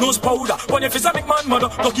mad up. Nose powder, when your face a make man mad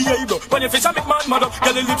up. Lucky eyebrow, when your face a make man mad up.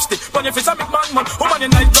 Yellow lipstick, when your face a make man mad. Woman you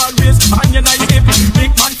nice broad waist and you nice hip.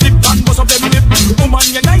 Make man flip and bust up them lip. Woman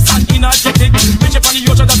you nice and energetic. Bitch up on the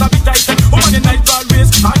ocean that's a bit tight. Woman you nice broad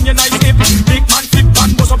waist and you nice hip. Make man flip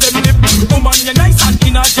and bust up them lip. Woman you nice and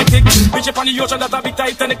energetic. Bitch up on the ocean that's a bit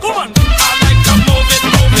tight. And come on, I like to move it.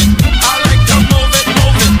 Move it. I like to move it,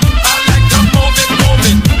 move it. I like to move it, move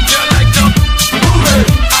it. You like to move it.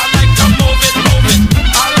 I like to move it, move it.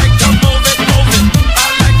 I like to move it, move it. I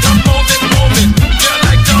like to move it, move it. You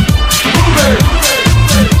like to move it.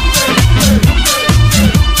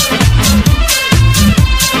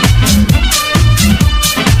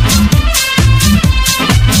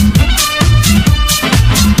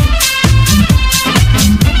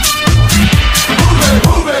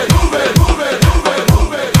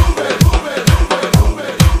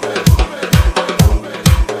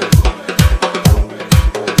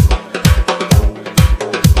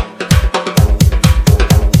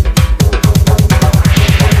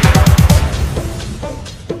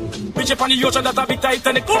 On the ocean that a bit tight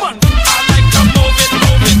and come on. I like to move it,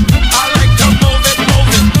 move it. I like to move it,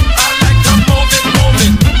 move it. I like to move it, move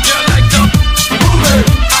it. You like to move it.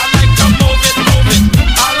 I like to move it, move it.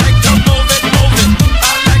 I like to move it, move it.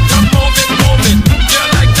 I like to move it, move it. You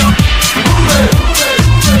like to move it.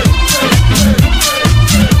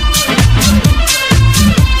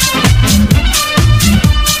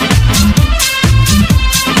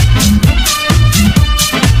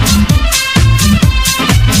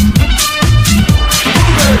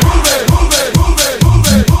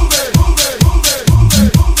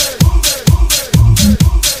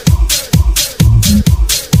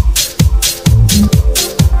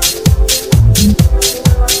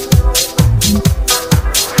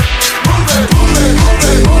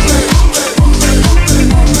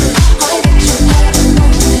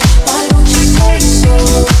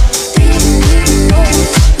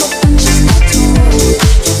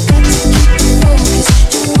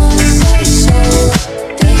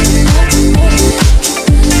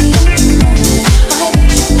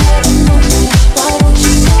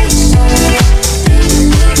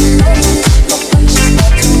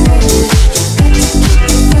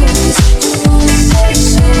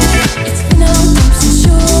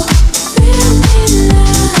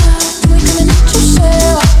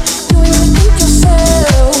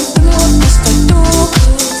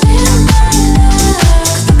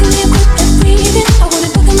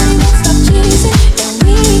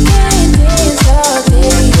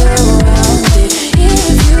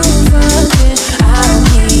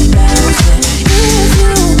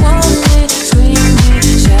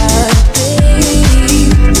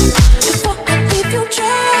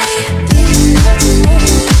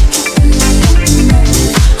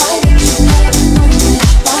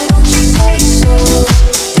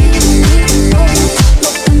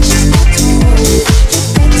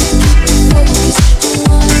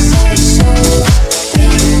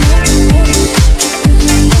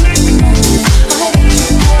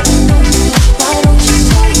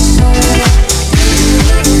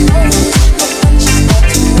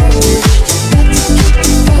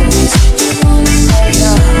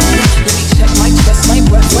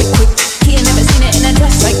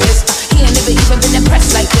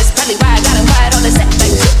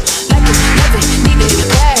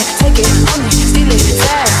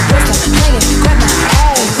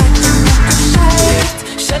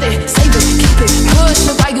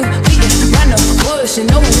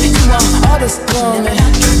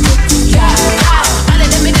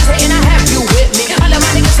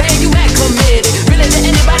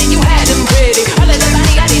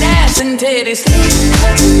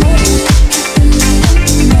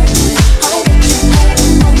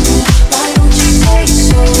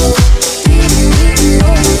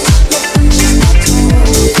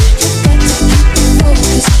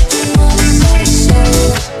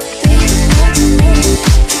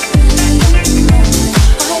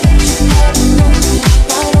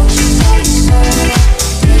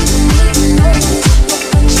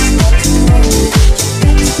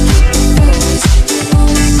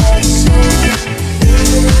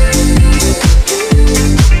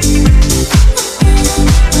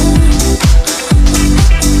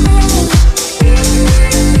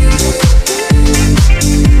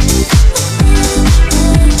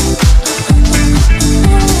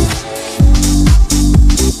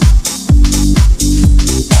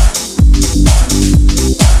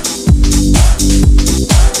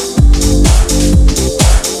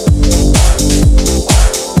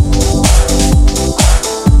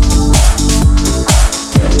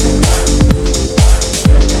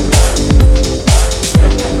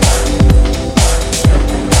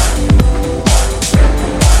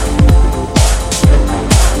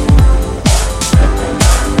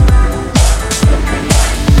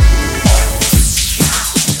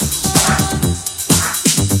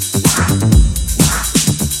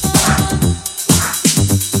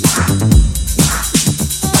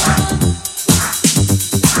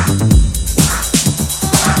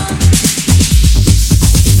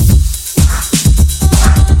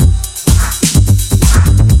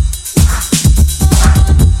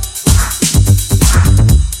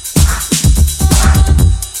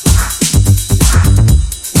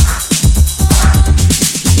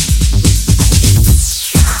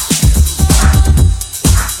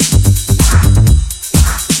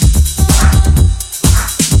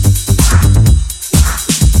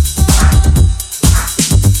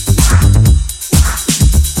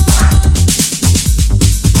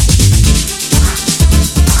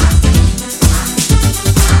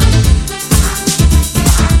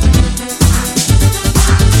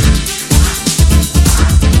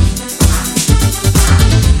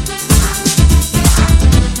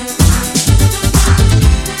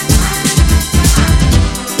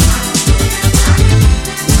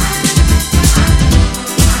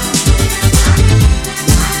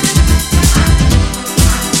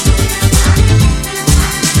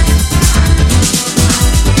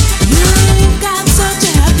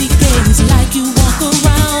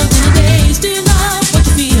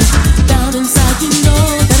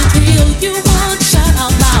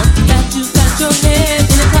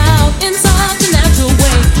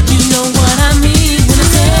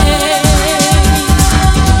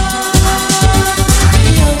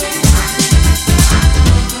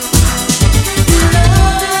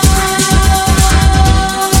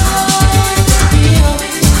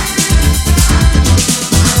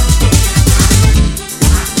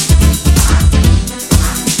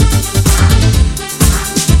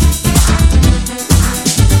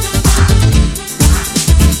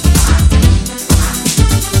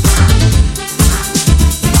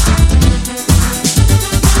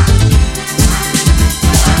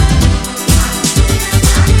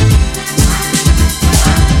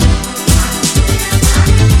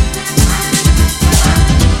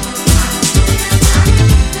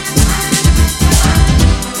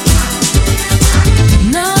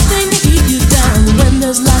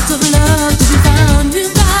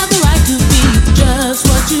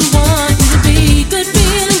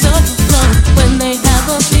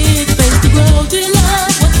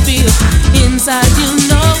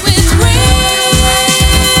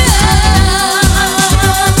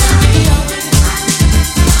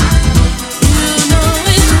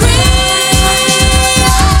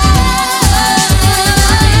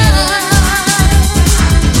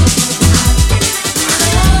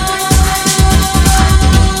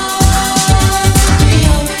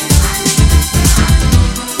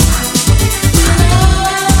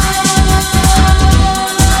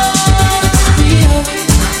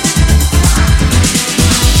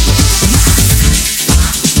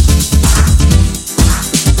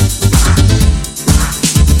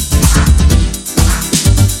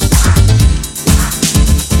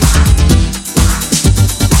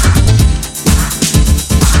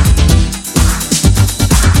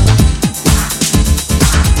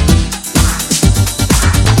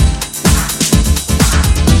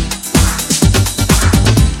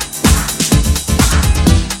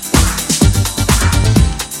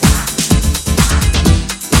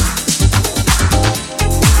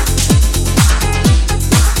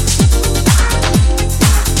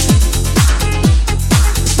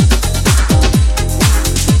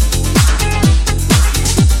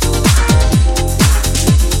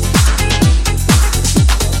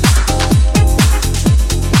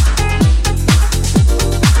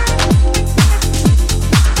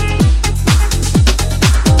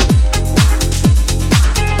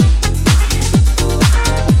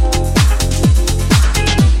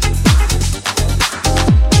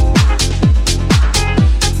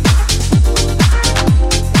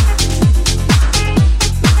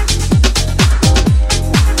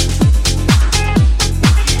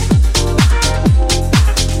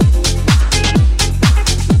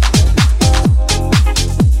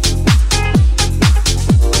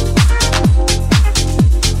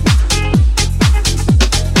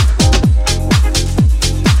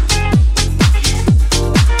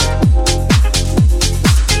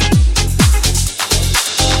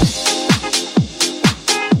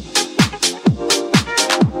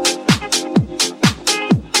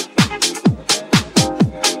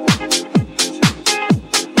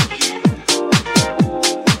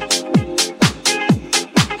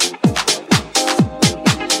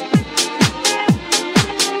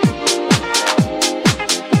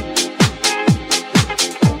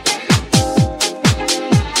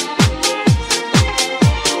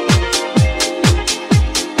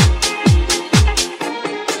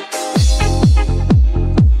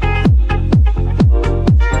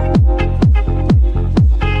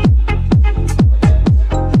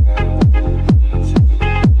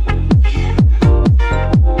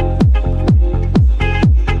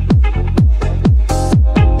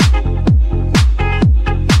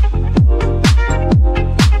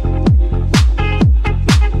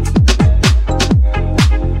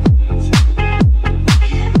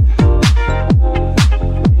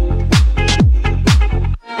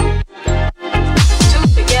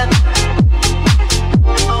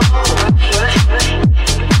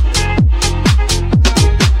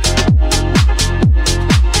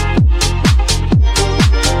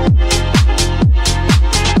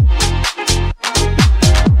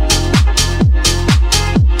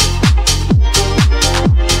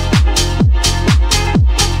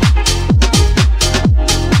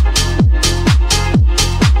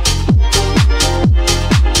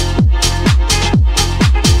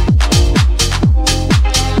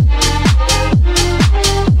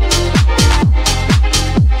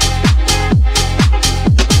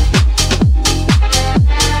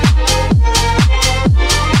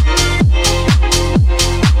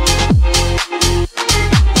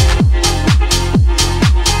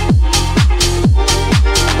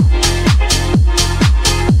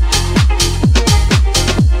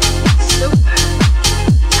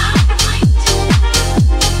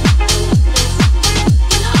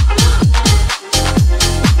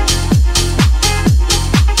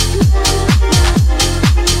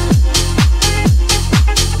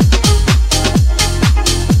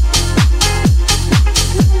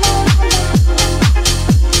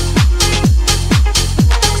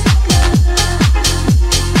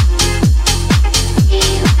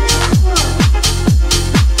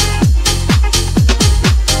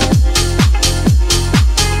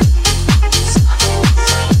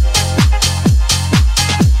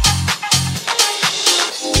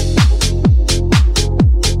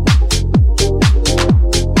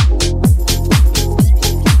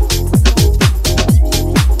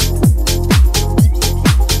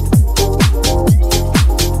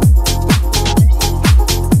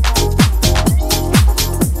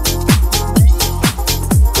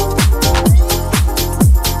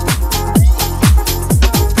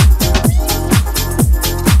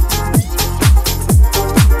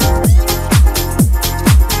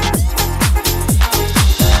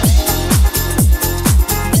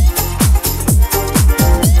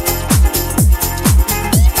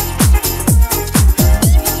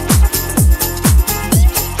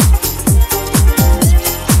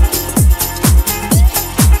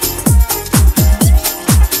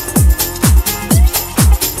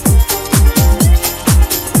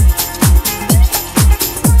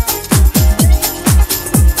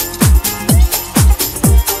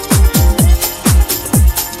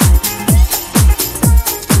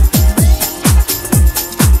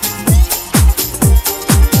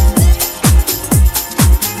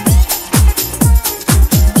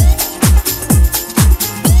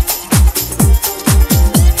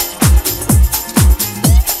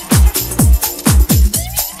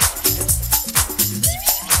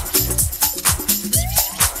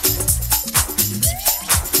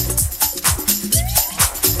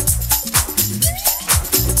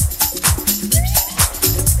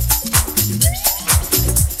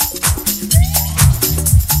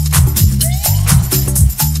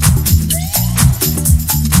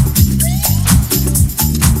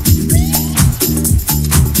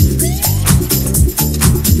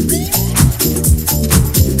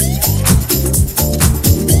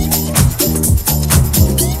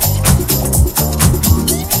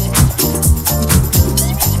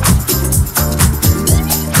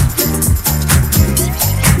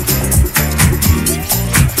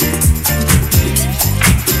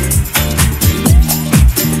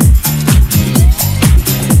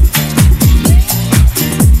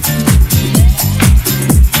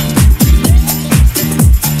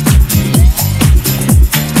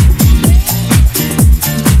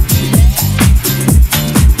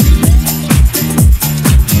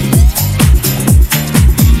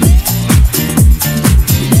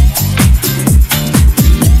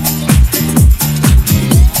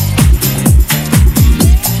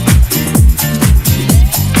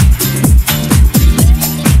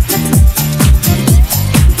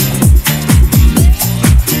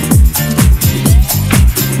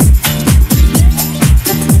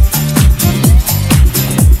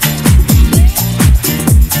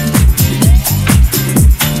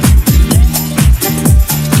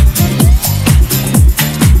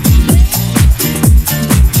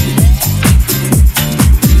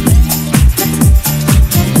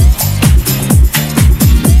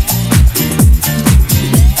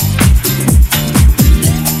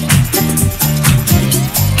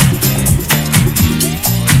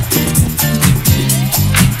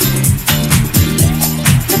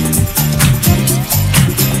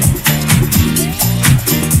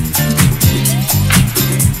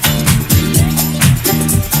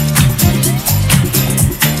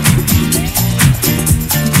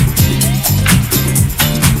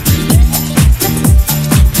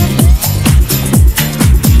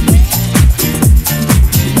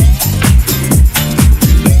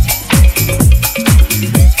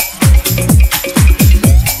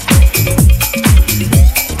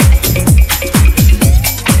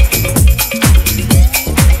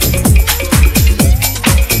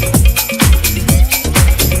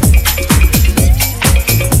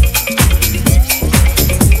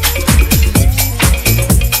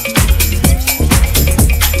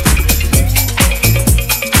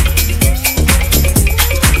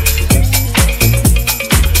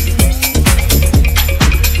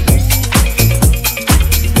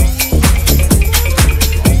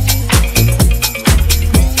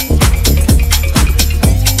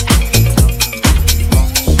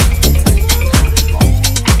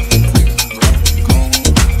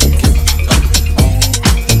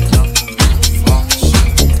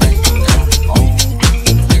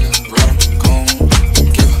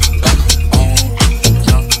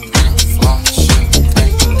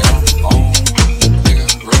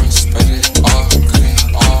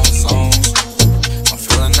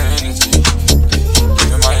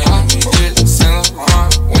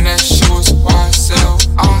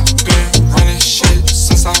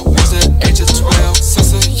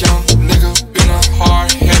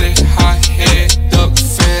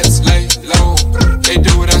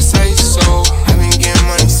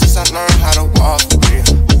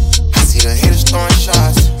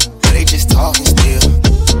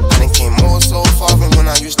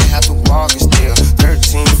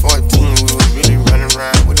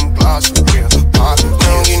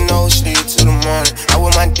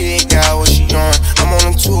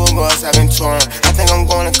 touring. I think I'm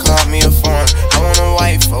gonna call me a foreign. I want a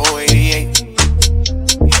white 488.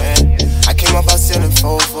 Yeah, I came up out selling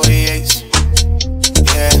 448s.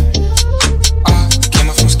 Yeah, I came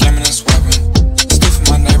up from scamming and swapping. Still for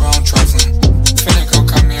my neighbor, I'm trifling. Finna go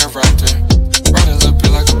call me a raptor. Ride a little bit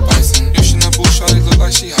like a bison. You shouldn't boo, shawty look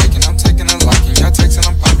like she hiking. I'm taking a liking. Y'all texting,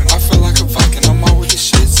 I'm popping. I feel like a Viking. I'm all with the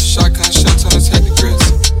shits. Shotgun shots on the take the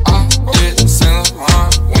grits. I did Saint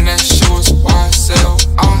Laurent when that shit was YSL.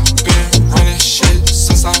 I've been running shit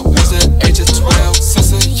since I was the age of 12.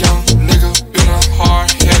 Since a young nigga, been a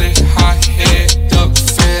hard-headed, hot-head, duck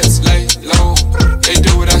feds, lay low. They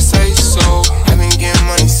do what I say, so I've been getting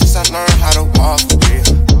money since I learned how to walk for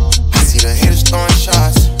real. I see the haters throwing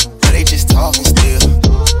shots, but they just talking still.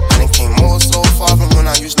 I done came more so far from when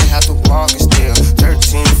I used to have to walk and still.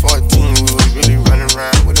 13, 14, we was really running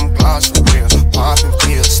around with them blocks for real. Popping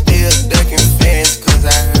pills, still ducking fans, cause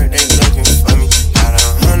I heard they looking for me. Got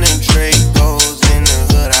 100 Dracos in the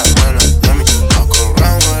hood, I run up on me. Walk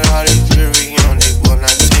around with all this jewelry on, they will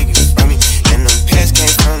not take it from me. And them pets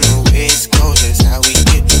came from the West Coast, that's how we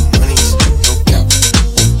get the money. no cap.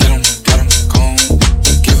 Get 'em gone.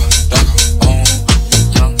 Give a dog a bone.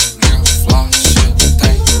 Young nigga fly shit,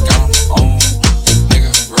 they got 'em on.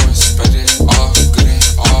 Nigga respected, all good in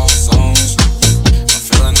all zones. I'm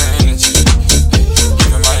feeling the energy,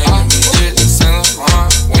 giving my enemy. I did Saint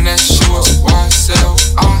Laurent when that shit was YSL.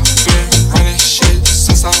 I've been running shit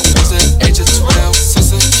since I was the age of 12.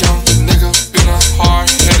 Since a young nigga, been a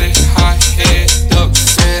hard-headed, hot-head, duck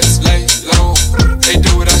feds, lay low. They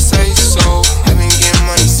do what I say, so I've been getting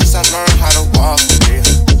money since I learned how to walk for real.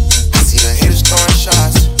 I see the haters throwing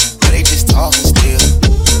shots, but they just talking still.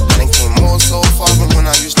 I done came more so far from when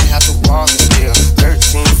I used to have to walk and still.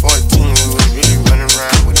 13, 14, we was really running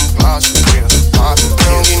around with them blocks for real. Popping pills,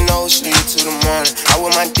 don't get no sleep till the morning. I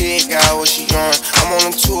with my dick out, what she on? I'm on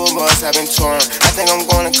a tour bus, I've been touring. I think I'm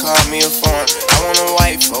gonna call me a foreign. I want a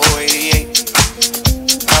white 488.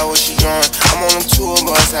 What she on? I'm on a tour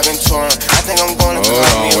bus, I've been touring. I think I'm gonna call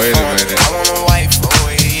me a wait a foreign. minute. I want a white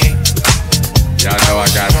 488. Y'all know I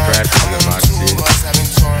got scratches in my shit.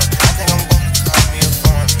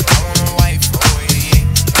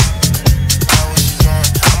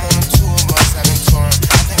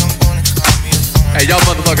 Hey, y'all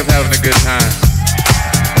motherfuckers having a good time.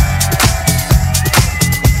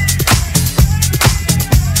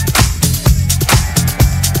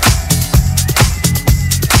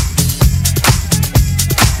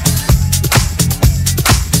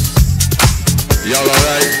 Y'all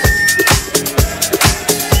alright?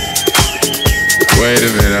 Wait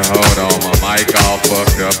a minute, hold on, my mic all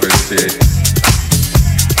fucked up and shit.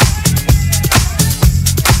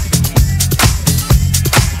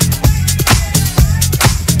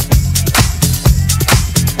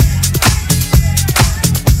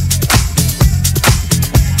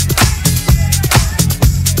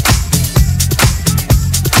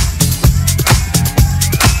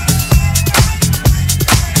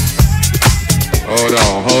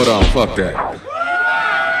 Hold on, fuck that.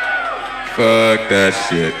 Fuck that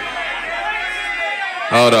shit.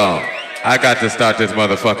 Hold on. I got to start this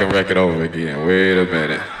motherfucking record over again. Wait a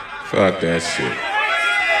minute. Fuck that shit.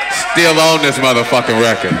 Still on this motherfucking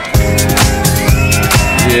record.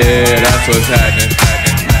 Yeah, that's what's happening.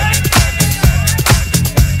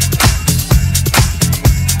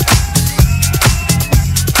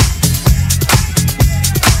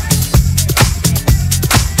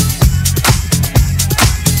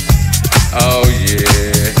 Oh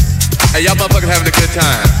yeah. Hey, y'all motherfuckers having a good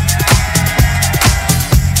time.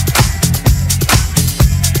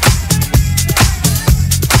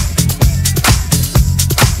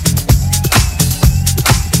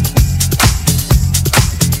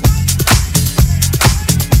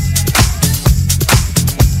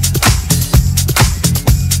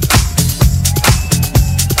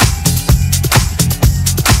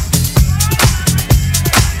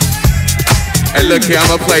 Hey, look here, I'm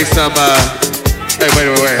gonna play some, hey,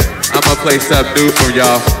 wait. I'm gonna play something new for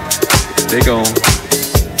y'all. They gon',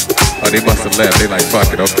 oh, they must have left. They like,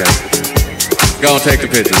 fuck it, okay. Go and take the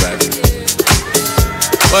picture back.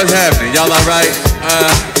 What's happening? Y'all alright?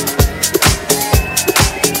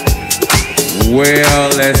 Well,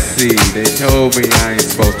 let's see. They told me I ain't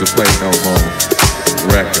supposed to play no more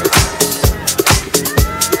records.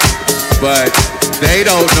 But they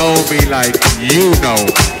don't know me like you know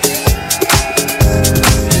me.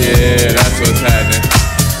 Yeah, that's what's happening.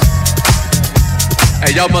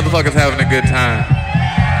 Hey, y'all motherfuckers having a good time?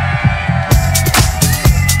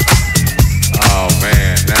 Oh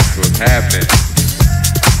man, that's what's happening.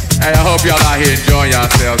 Hey, I hope y'all out here enjoying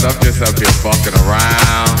yourselves. I'm just up here fucking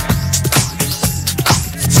around.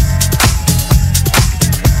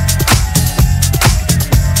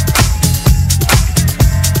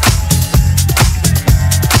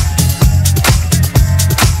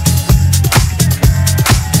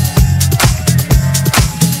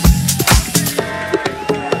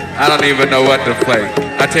 I don't even know what to play.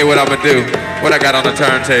 I tell you what I'ma do. What I got on the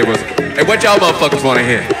turntables. Hey, what y'all motherfuckers wanna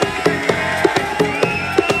hear?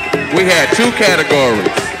 We had two categories.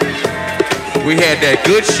 We had that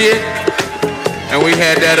good shit, and we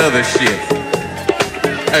had that other shit.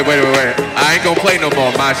 Hey, wait. I ain't gonna play no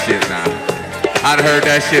more of my shit now. I'd heard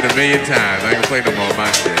that shit a million times. I ain't gonna play no more of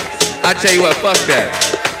my shit. I tell you what, fuck that.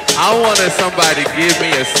 I wanted somebody to give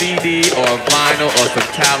me a CD or a vinyl or some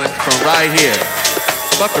talent from right here.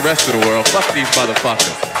 Fuck the rest of the world. Fuck these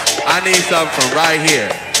motherfuckers. I need something from right here.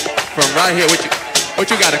 From right here. What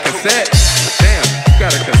you got, a cassette? Damn, you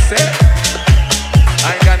got a cassette?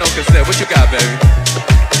 I ain't got no cassette. What you got, baby?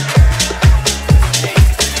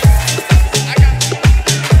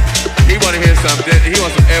 He wanna hear something. He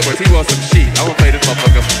wants some Edwards. He wants some Sheep. I wanna play this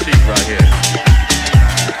motherfucker some Sheep right here.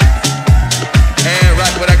 And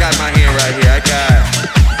right, what I got in my hand right here, I got,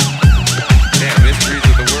 damn, Mysteries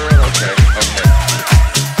of the World. Okay.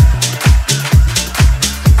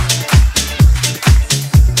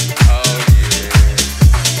 Oh yeah.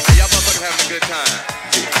 Hey, y'all motherfuckers having a good time.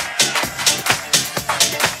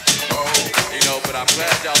 Oh, you know, but I'm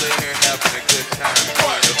glad y'all in here having a good time.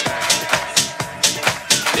 Doing your thing.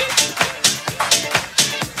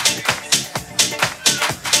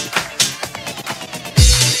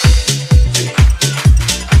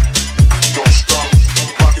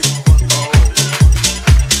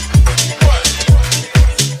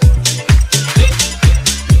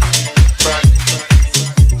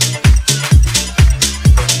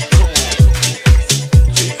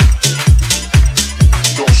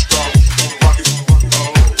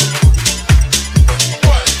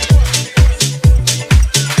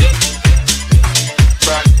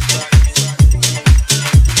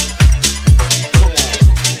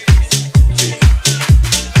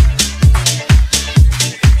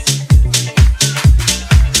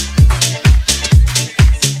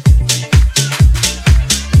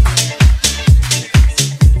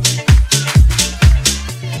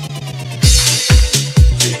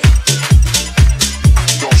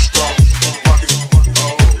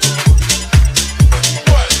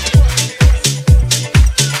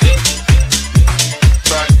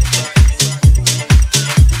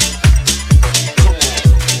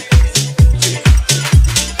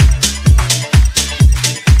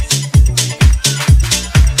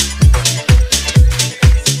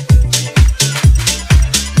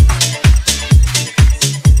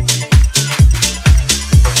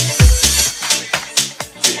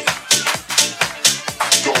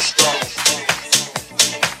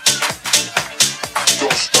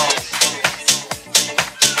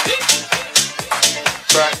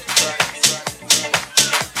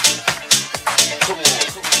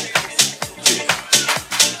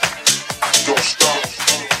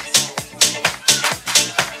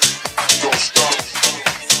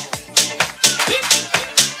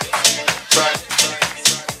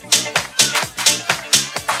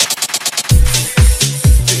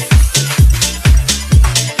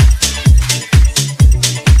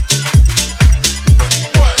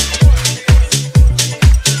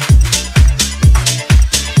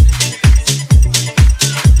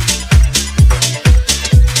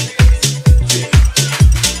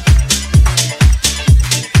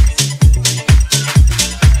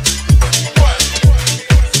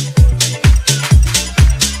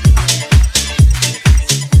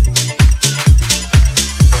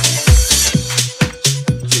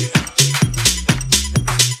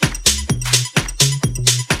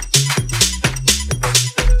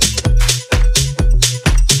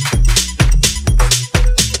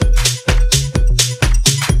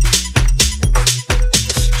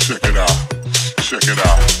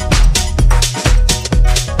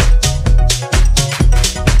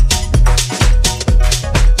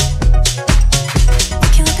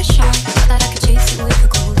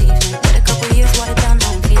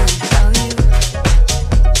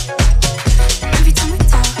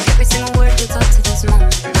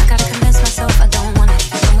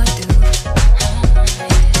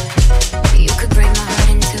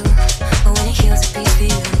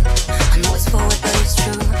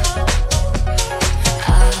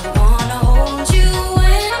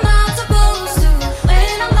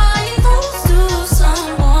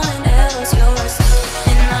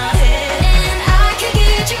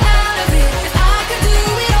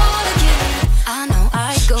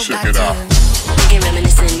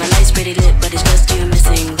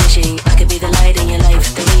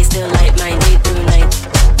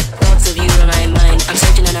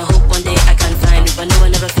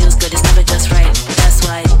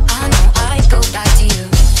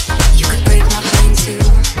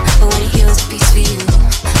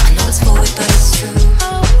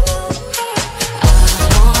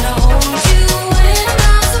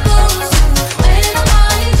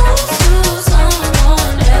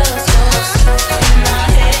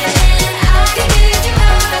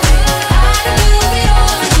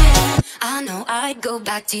 I'd go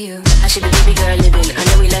back to you. I should be baby girl living. I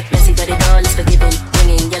know we left messy, but it all is forgiven.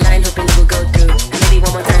 Ringing your line, hoping it will go through. And maybe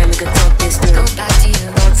one more time we could talk this through. Go back to you.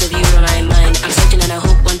 Thoughts of you on my mind. I'm searching and I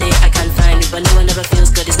hope one day I can find it, but no one ever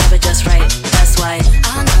feels good. It's never just right. That's why